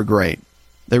together are great.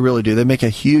 They really do. They make a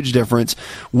huge difference.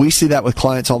 We see that with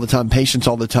clients all the time, patients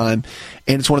all the time,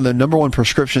 and it's one of the number one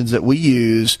prescriptions that we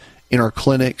use in our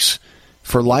clinics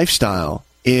for lifestyle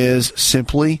is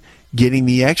simply getting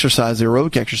the exercise, the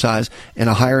aerobic exercise, and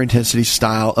a higher intensity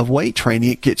style of weight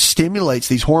training. It stimulates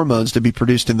these hormones to be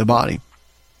produced in the body.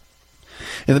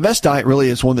 And the best diet really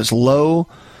is one that's low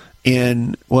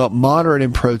in, moderate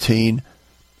in protein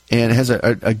and has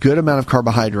a good amount of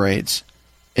carbohydrates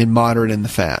and moderate in the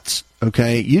fats.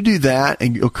 Okay, you do that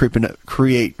and you'll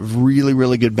create really,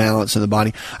 really good balance in the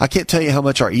body. I can't tell you how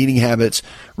much our eating habits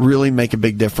really make a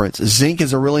big difference. Zinc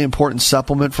is a really important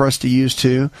supplement for us to use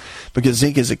too, because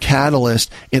zinc is a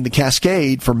catalyst in the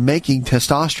cascade for making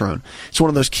testosterone. It's one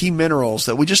of those key minerals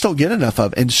that we just don't get enough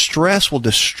of, and stress will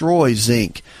destroy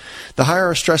zinc. The higher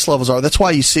our stress levels are, that's why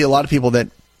you see a lot of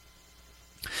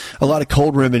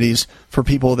cold remedies for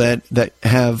people that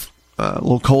have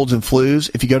little colds and flus.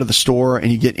 If you go to the store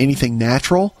and you get anything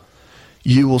natural,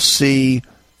 you will see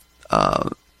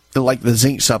like the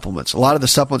zinc supplements. A lot of the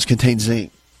supplements contain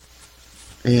zinc.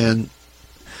 And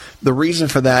the reason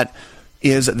for that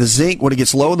is that the zinc, when it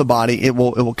gets low in the body, it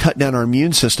will cut down our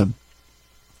immune system.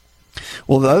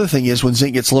 Well, the other thing is when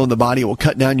zinc gets low in the body, it will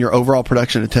cut down your overall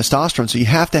production of testosterone. So you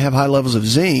have to have high levels of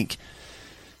zinc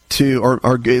or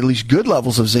at least good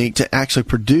levels of zinc to actually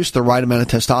produce the right amount of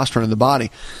testosterone in the body.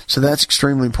 So that's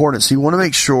extremely important. So you want to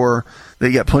make sure that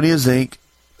you got plenty of zinc.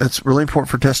 That's really important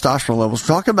for testosterone levels.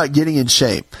 We're talking about getting in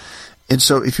shape. And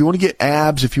so if you want to get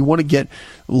abs, if you want to get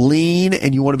lean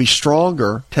and you want to be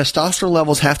stronger, testosterone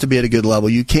levels have to be at a good level.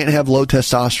 You can't have low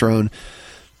testosterone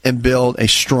and build a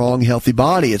strong, healthy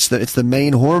body. It's the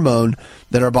main hormone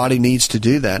that our body needs to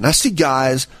do that. And I see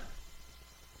guys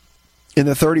in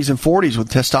the 30s and 40s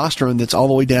with testosterone that's all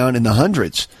the way down in the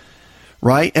hundreds,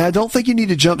 right? And I don't think you need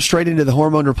to jump straight into the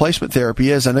hormone replacement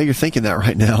therapy. I know you're thinking that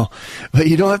right now, but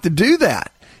you don't have to do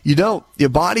that. You don't. Your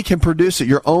body can produce it.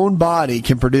 Your own body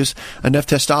can produce enough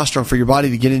testosterone for your body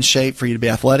to get in shape, for you to be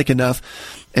athletic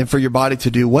enough, and for your body to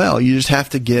do well. You just have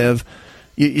to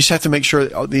you just have to make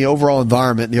sure the overall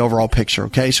environment, the overall picture,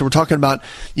 okay? So we're talking about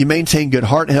you maintain good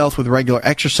heart health with regular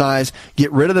exercise,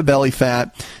 get rid of the belly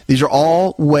fat. These are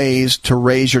all ways to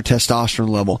raise your testosterone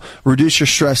level. Reduce your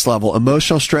stress level.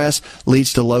 Emotional stress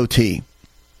leads to low T.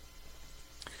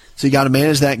 So you got to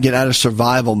manage that and get out of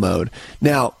survival mode.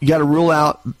 Now, you got to rule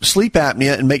out sleep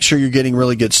apnea and make sure you're getting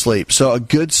really good sleep. So a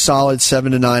good solid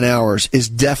 7 to 9 hours is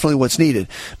definitely what's needed.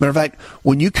 Matter of fact,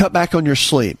 when you cut back on your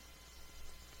sleep,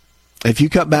 if you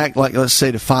cut back, like let's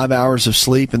say to 5 hours of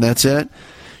sleep and that's it,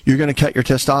 you're going to cut your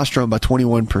testosterone by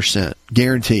 21%.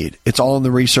 Guaranteed. It's all in the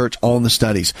research, all in the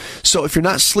studies. So if you're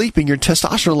not sleeping, your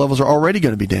testosterone levels are already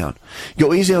going to be down.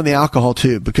 Go easy on the alcohol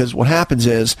too, because what happens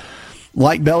is,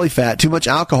 like belly fat, too much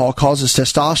alcohol causes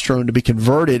testosterone to be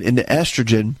converted into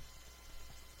estrogen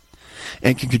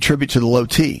and can contribute to the low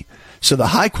T. So the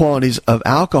high quantities of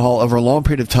alcohol over a long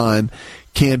period of time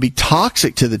can be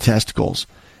toxic to the testicles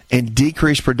and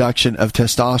decrease production of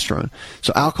testosterone.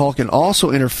 So alcohol can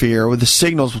also interfere with the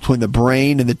signals between the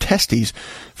brain and the testes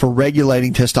for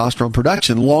regulating testosterone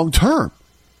production long term.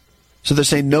 So they're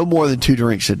saying no more than 2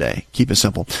 drinks a day. Keep it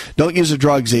simple. Don't use the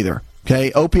drugs either.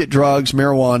 Okay, opiate drugs,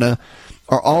 marijuana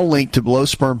are all linked to low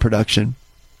sperm production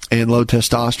and low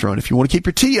testosterone. If you want to keep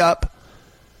your T up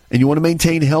and you want to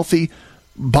maintain healthy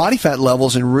body fat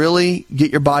levels and really get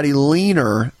your body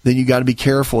leaner, then you got to be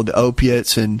careful with the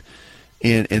opiates and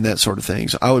that sort of thing.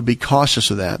 So I would be cautious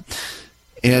of that.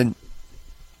 And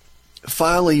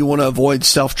finally, you want to avoid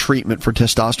self-treatment for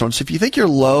testosterone. So if you think you're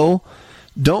low,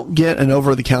 don't get an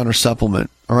over-the-counter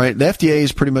supplement. All right, the FDA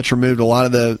has pretty much removed a lot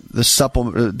of the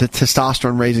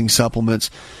testosterone-raising supplements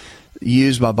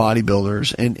used by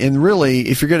bodybuilders. And really,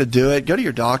 if you're going to do it, go to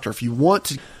your doctor if you want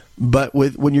to. But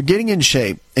when you're getting in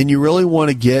shape and you really want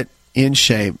to get in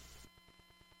shape,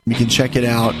 you can check it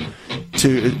out,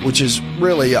 which is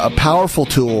really a powerful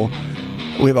tool.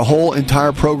 We have a whole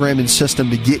entire program and system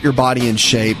to get your body in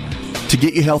shape, to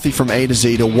get you healthy from A to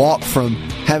Z, to walk from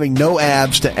having no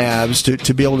abs to abs,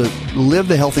 to be able to live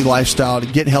the healthy lifestyle, to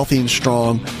get healthy and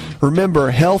strong.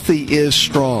 Remember, healthy is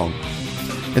strong.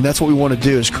 And that's what we want to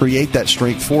do, is create that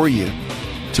strength for you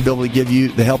to be able to give you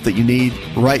the help that you need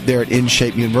right there at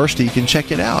InShape University. You can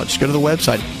check it out. Just go to the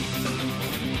website.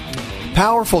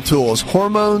 Powerful tools.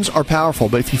 Hormones are powerful,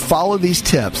 but if you follow these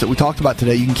tips that we talked about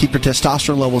today, you can keep your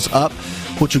testosterone levels up,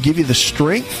 which will give you the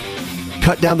strength,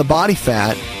 cut down the body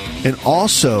fat, and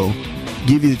also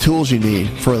give you the tools you need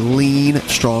for a lean,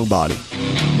 strong body.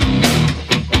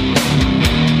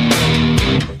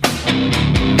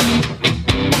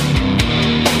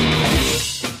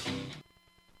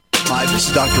 Hi, this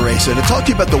is Dr. Asa to talk to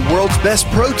you about the world's best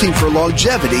protein for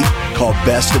longevity called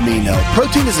Best Amino.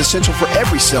 Protein is essential for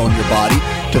every cell in your body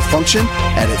to function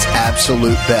at its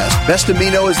absolute best. Best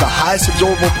Amino is the highest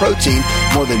absorbable protein,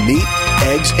 more than meat,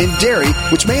 eggs, and dairy,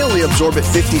 which may only absorb at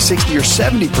 50, 60, or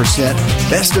 70%,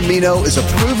 Best Amino is a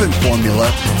proven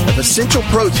formula of essential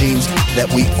proteins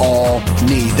that we all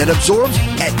need that absorbs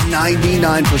at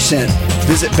 99%.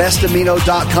 Visit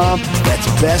bestamino.com. That's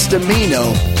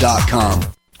bestamino.com.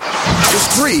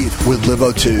 Just breathe with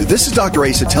LiveO2. This is Dr.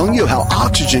 Asa telling you how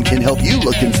oxygen can help you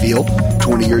look and feel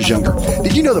 20 years younger.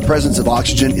 Did you know the presence of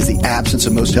oxygen is the absence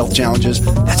of most health challenges?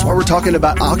 That's why we're talking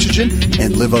about oxygen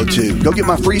and LiveO2. Go get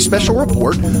my free special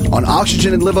report on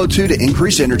oxygen and LiveO2 to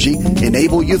increase energy,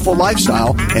 enable youthful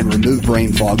lifestyle, and remove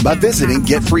brain fog by visiting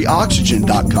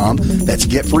getfreeoxygen.com. That's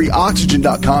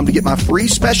getfreeoxygen.com to get my free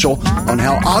special on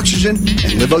how oxygen and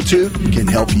LiveO2 can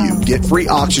help you.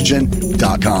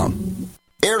 Getfreeoxygen.com.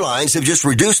 Airlines have just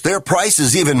reduced their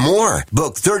prices even more.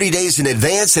 Book 30 days in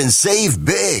advance and save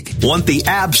big. Want the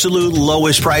absolute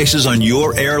lowest prices on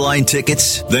your airline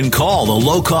tickets? Then call the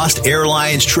Low Cost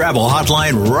Airlines Travel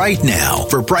Hotline right now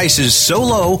for prices so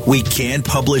low we can't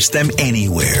publish them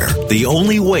anywhere. The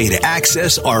only way to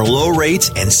access our low rates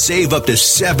and save up to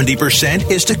 70%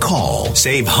 is to call.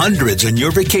 Save hundreds on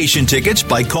your vacation tickets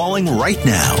by calling right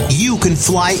now. You can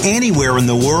fly anywhere in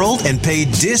the world and pay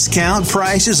discount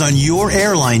prices on your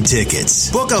airline tickets.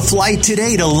 Book a flight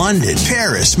today to London,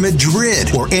 Paris,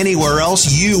 Madrid, or anywhere else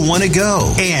you want to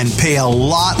go and pay a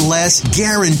lot less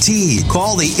guaranteed.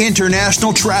 Call the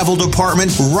International Travel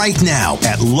Department right now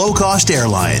at Low Cost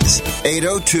Airlines.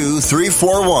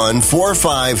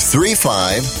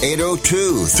 802-341-4535.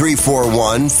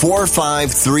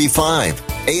 802-341-4535.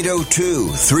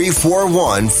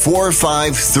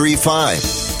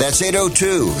 802-341-4535. That's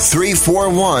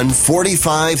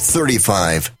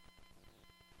 802-341-4535.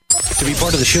 To be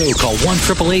part of the show, call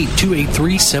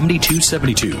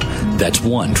 1-888-283-7272. That's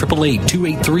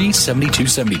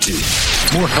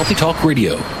 1-888-283-7272. More Healthy Talk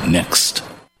Radio next.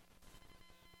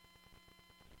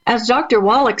 As Dr.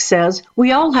 Wallach says,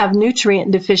 we all have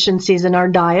nutrient deficiencies in our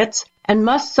diets and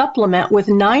must supplement with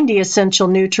 90 essential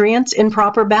nutrients in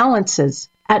proper balances.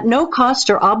 At no cost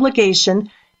or obligation,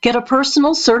 get a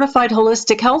personal certified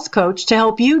holistic health coach to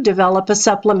help you develop a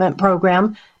supplement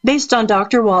program based on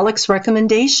Dr. Wallach's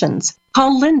recommendations.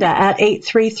 Call Linda at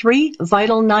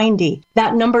 833-VITAL-90.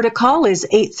 That number to call is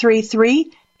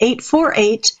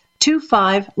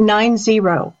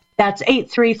 833-848-2590. That's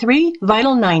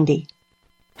 833-VITAL-90.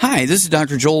 Hi, this is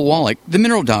Dr. Joel Wallach, the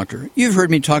Mineral Doctor. You've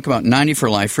heard me talk about 90 for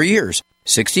Life for years.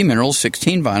 60 minerals,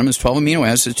 16 vitamins, 12 amino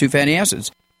acids, 2 fatty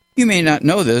acids. You may not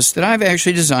know this, that I've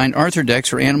actually designed Arthrodex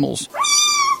for animals.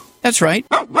 That's right.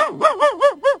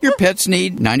 Your pets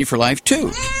need 90 for Life,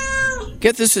 too.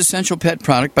 Get this essential pet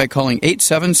product by calling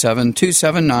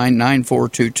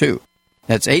 877-279-9422.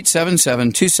 That's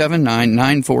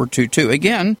 877-279-9422.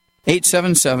 Again,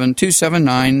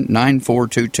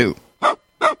 877-279-9422.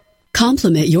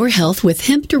 Complement your health with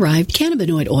hemp-derived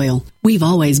cannabinoid oil. We've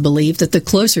always believed that the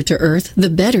closer to Earth, the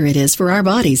better it is for our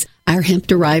bodies. Our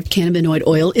hemp-derived cannabinoid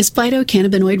oil is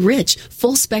phytocannabinoid-rich,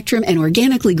 full-spectrum, and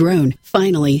organically grown.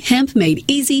 Finally, hemp made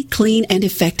easy, clean, and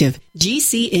effective.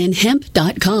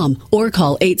 GCNhemp.com or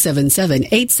call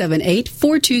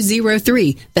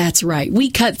 877-878-4203. That's right, we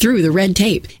cut through the red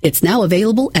tape. It's now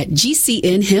available at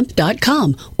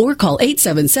GCNhemp.com or call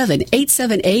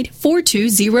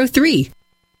 877-878-4203.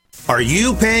 Are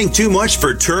you paying too much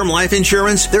for term life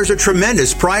insurance? There's a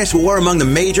tremendous price war among the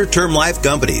major term life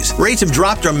companies. Rates have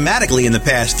dropped dramatically in the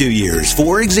past 2 years.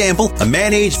 For example, a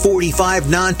man age 45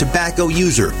 non-tobacco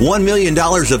user, $1 million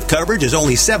of coverage is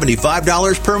only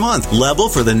 $75 per month, level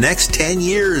for the next 10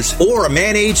 years. Or a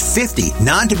man age 50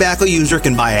 non-tobacco user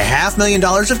can buy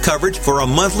 $500,000 of coverage for a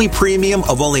monthly premium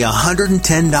of only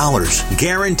 $110,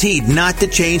 guaranteed not to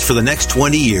change for the next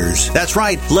 20 years. That's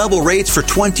right, level rates for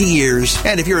 20 years.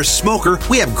 And if you're a smoker,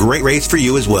 we have great rates for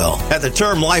you as well. At the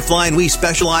Term Lifeline, we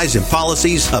specialize in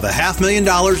policies of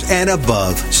 $500,000 and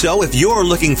above. So if you're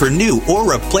looking for new or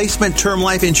replacement term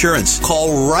life insurance,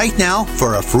 call right now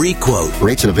for a free quote.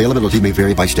 Rates and availability may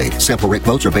vary by state. Sample rate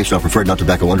quotes are based on preferred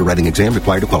non-tobacco underwriting exam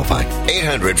required to qualify.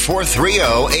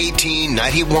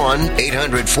 800-430-1891.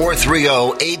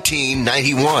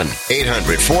 800-430-1891.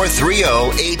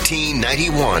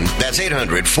 800-430-1891. That's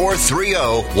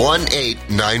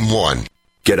 800-430-1891.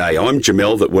 G'day, I'm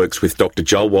Jamel that works with Dr.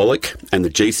 Joel Wallach and the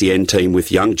GCN team with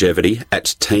Youngevity at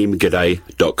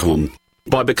teamg'day.com.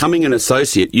 By becoming an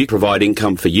associate, you provide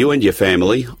income for you and your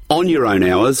family on your own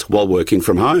hours while working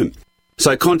from home.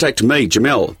 So contact me,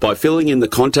 Jamel, by filling in the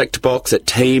contact box at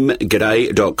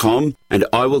teamg'day.com and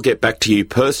I will get back to you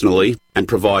personally and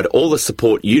provide all the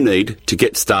support you need to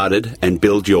get started and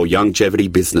build your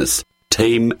Youngevity business.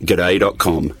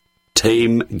 teamg'day.com.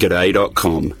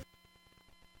 teamg'day.com.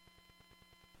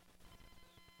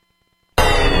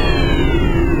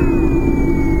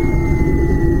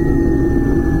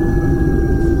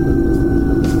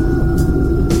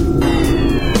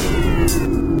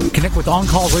 On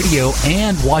Call Radio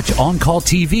and watch On Call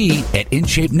TV at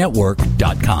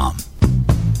InShapeNetwork.com.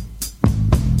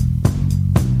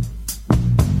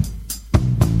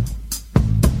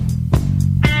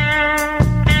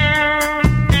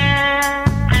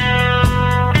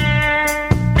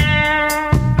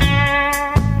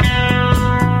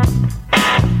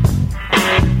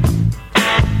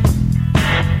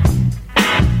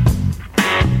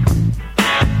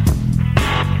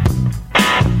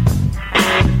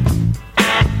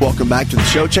 Welcome back to the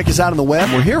show. Check us out on the web.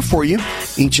 We're here for you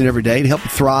each and every day to help you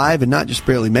thrive and not just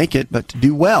barely make it, but to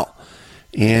do well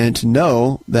and to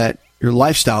know that your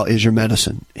lifestyle is your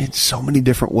medicine in so many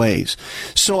different ways.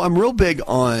 So I'm real big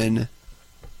on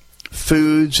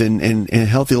foods and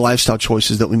healthy lifestyle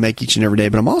choices that we make each and every day,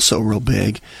 but I'm also real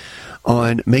big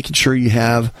on making sure you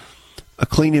have a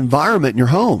clean environment in your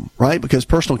home, right? Because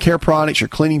personal care products, your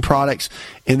cleaning products,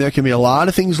 and there can be a lot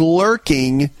of things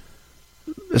lurking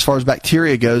as far as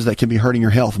bacteria goes that can be hurting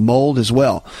your health, mold as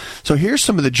well. So here's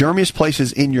some of the germiest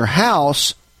places in your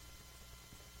house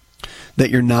that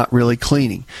you're not really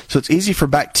cleaning. So it's easy for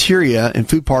bacteria and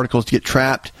food particles to get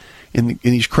trapped in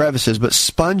these crevices, but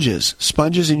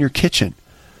sponges in your kitchen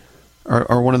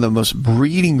are one of the most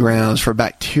breeding grounds for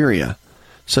bacteria.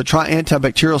 So try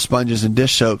antibacterial sponges and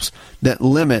dish soaps that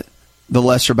limit the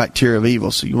lesser bacteria of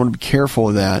evil. So you want to be careful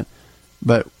of that.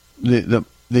 But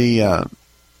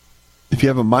if you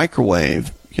have a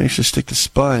microwave, you can actually stick the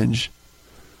sponge.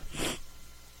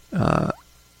 You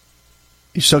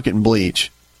soak it in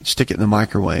bleach, stick it in the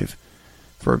microwave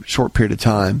for a short period of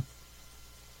time.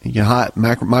 You can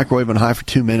microwave on high for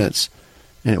 2 minutes,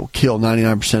 and it will kill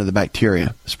 99% of the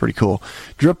bacteria. It's pretty cool.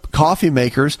 Drip coffee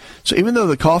makers. So even though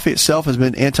the coffee itself has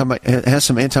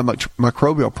some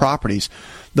antimicrobial properties,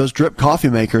 those drip coffee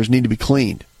makers need to be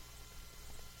cleaned.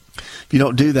 If you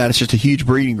don't do that, it's just a huge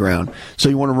breeding ground. So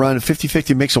you want to run a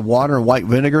 50-50 mix of water and white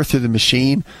vinegar through the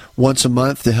machine once a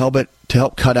month to help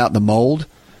cut out the mold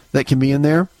that can be in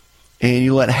there. And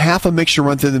you let half a mixture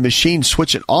run through the machine,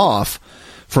 switch it off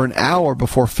for an hour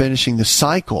before finishing the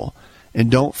cycle. And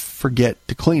don't forget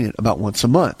to clean it about once a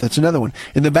month. That's another one.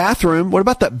 In the bathroom, what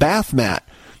about that bath mat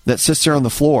that sits there on the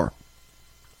floor?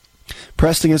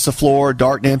 Pressed against the floor,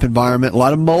 dark, damp environment. A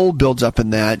lot of mold builds up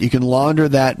in that. You can launder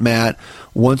that mat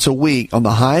once a week on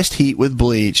the highest heat with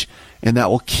bleach, and that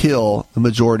will kill the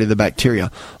majority of the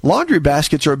bacteria. Laundry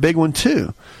baskets are a big one,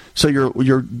 too. So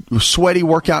your sweaty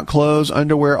workout clothes,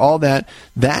 underwear, all that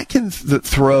can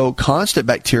throw constant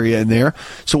bacteria in there.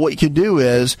 So what you can do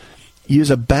is use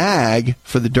a bag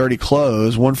for the dirty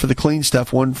clothes, one for the clean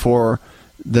stuff, one for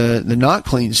the not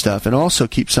clean stuff, and also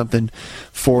keep something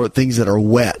for things that are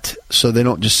wet so they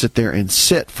don't just sit there and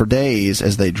sit for days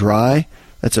as they dry.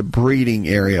 That's a breeding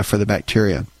area for the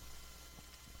bacteria.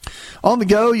 On the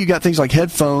go, you got things like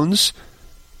headphones,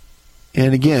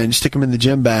 and again, stick them in the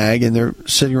gym bag and they're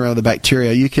sitting around the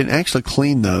bacteria. You can actually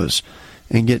clean those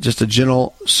and get just a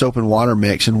gentle soap and water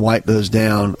mix and wipe those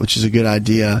down, which is a good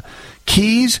idea.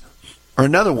 Keys are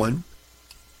another one.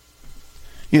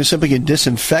 Simply can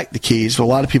disinfect the keys. Well, a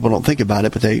lot of people don't think about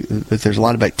it, but there's a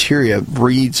lot of bacteria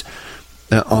breeds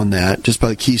on that just by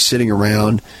the keys sitting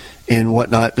around and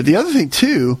whatnot. But the other thing,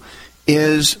 too,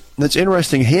 is that's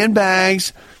interesting.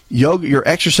 Handbags, yoga, your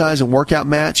exercise and workout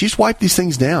mats, you just wipe these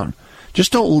things down.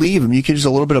 Just don't leave them. You can use a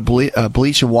little bit of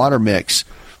bleach and water mix.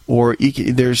 Or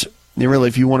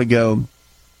if you want to go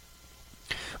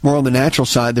more on the natural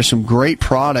side, there's some great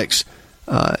products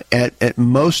at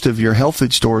most of your health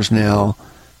food stores now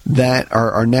that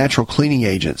are natural cleaning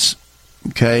agents,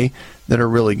 okay, that are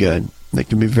really good. They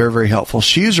can be very, very helpful.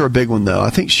 Shoes are a big one, though.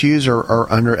 I think shoes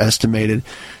are underestimated.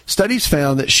 Studies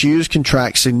found that shoes can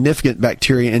track significant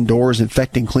bacteria indoors,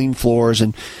 infecting clean floors,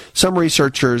 and some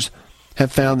researchers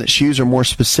have found that shoes are more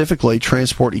specifically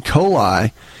transport E.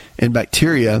 coli and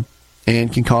bacteria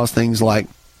and can cause things like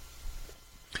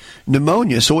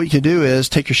pneumonia. So what you can do is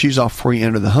take your shoes off before you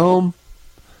enter the home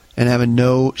and have a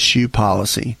no shoe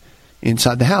policy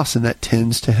inside the house, and that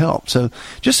tends to help. So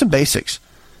just some basics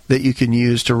that you can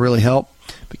use to really help.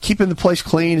 But keeping the place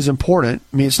clean is important.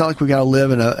 I mean, it's not like we got to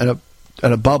live in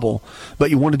a bubble,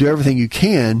 but you want to do everything you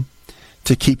can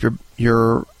to keep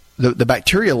the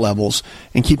bacteria levels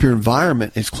and keep your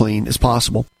environment as clean as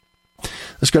possible.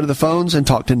 Let's go to the phones and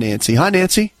talk to Nancy. Hi,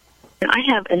 Nancy. I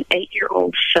have an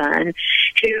 8-year-old son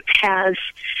who has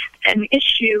an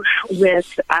issue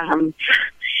with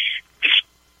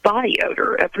body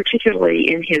odor,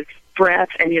 particularly in his breath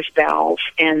and his bowels.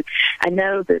 And I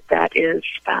know that is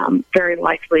very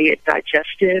likely a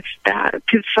digestive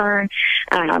concern.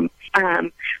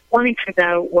 Wanting to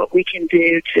know what we can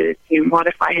do to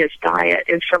modify his diet.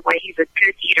 In some way, he's a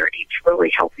good eater, eats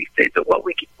really healthy food, but what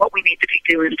we need to be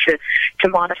doing to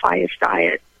modify his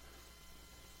diet.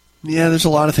 Yeah, there's a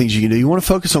lot of things you can do. You want to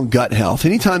focus on gut health.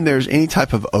 Anytime there's any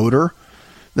type of odor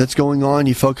that's going on,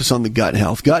 you focus on the gut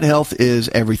health. Gut health is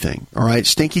everything, all right?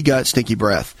 Stinky gut, stinky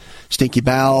breath. Stinky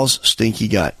bowels, stinky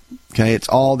gut. Okay,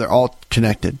 they're all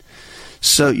connected.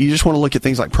 So you just want to look at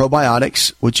things like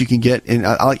probiotics, which you can get in.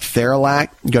 I like Theralac.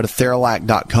 Go to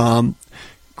Theralac.com.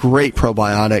 Great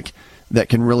probiotic that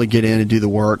can really get in and do the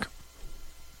work.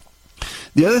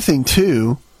 The other thing,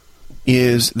 too,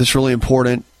 that's really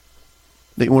important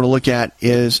that you want to look at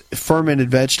is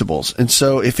fermented vegetables. And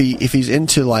so if he's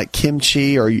into like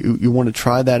kimchi, or you want to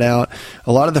try that out,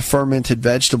 a lot of the fermented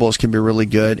vegetables can be really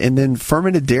good. And then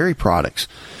fermented dairy products.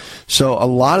 So a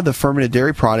lot of the fermented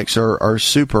dairy products are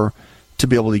super to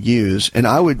be able to use. And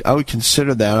I would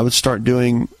consider that. I would start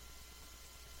doing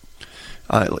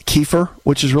kefir,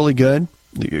 which is really good.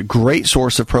 A great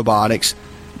source of probiotics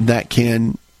that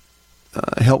can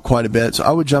help quite a bit. So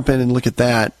I would jump in and look at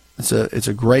that. It's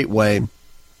a great way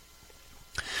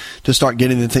to start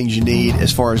getting the things you need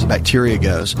as far as the bacteria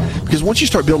goes. Because once you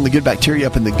start building the good bacteria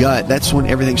up in the gut, that's when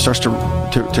everything starts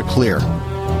to clear.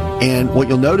 And what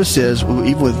you'll notice is,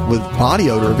 even with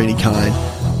body odor of any kind,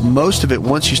 most of it,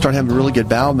 once you start having really good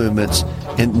bowel movements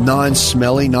and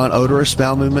non-smelly, non-odorous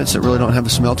bowel movements that really don't have a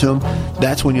smell to them,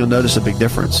 that's when you'll notice a big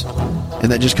difference.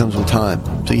 And that just comes with time.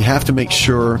 So you have to make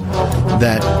sure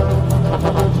that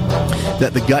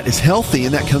the gut is healthy,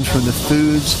 and that comes from the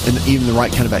foods and even the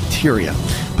right kind of bacteria.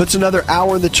 Puts another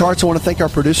hour in the charts. I want to thank our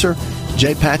producer,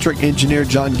 Jay Patrick, engineer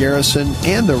John Garrison,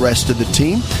 and the rest of the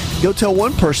team. Go tell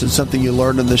one person something you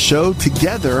learned on the show.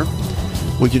 Together,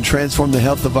 we can transform the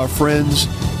health of our friends,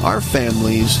 our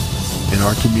families, and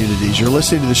our communities. You're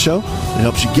listening to the show that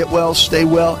helps you get well, stay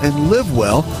well, and live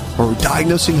well, where we're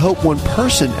diagnosing hope one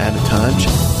person at a time.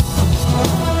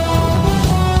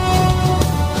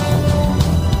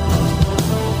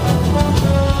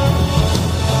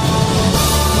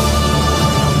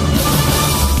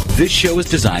 This show is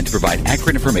designed to provide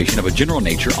accurate information of a general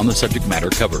nature on the subject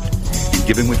matter covered, and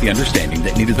given with the understanding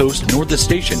that neither the host nor the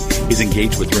station is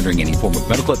engaged with rendering any form of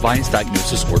medical advice,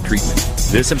 diagnosis, or treatment.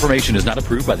 This information is not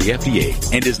approved by the FDA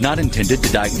and is not intended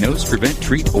to diagnose, prevent,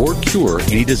 treat, or cure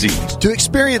any disease. To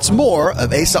experience more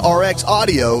of ASA RX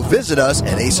audio, visit us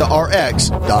at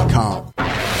asarx.com.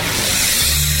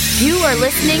 You are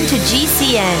listening to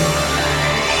GCN.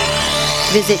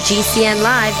 Visit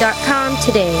GCNlive.com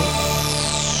today.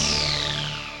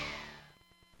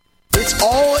 It's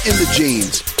all in the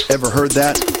genes. Ever heard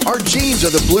that? Our genes are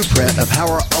the blueprint of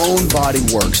how our own body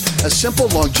works. A simple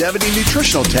longevity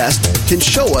nutritional test can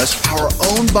show us our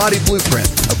own body blueprint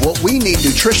of what we need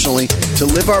nutritionally to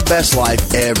live our best life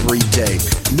every day.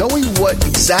 Knowing what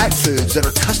exact foods that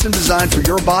are custom designed for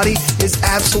your body is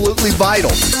absolutely vital.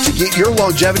 To get your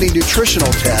longevity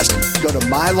nutritional test, go to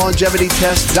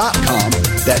mylongevitytest.com.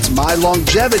 That's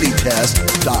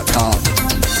mylongevitytest.com.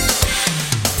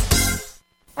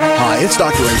 Hi, it's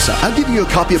Dr. Asa. I'm giving you a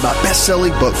copy of my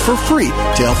best-selling book for free to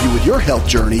help you with your health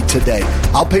journey today.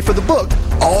 I'll pay for the book.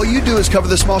 All you do is cover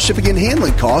the small shipping and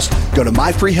handling costs. Go to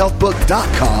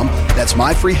myfreehealthbook.com. That's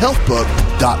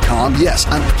myfreehealthbook.com. Yes,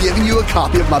 I'm giving you a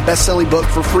copy of my best-selling book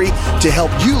for free to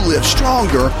help you live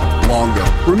stronger, longer.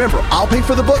 Remember, I'll pay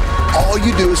for the book. All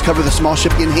you do is cover the small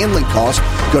shipping and handling costs.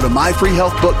 Go to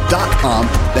myfreehealthbook.com.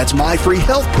 That's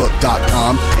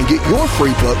myfreehealthbook.com and get your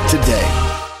free book today.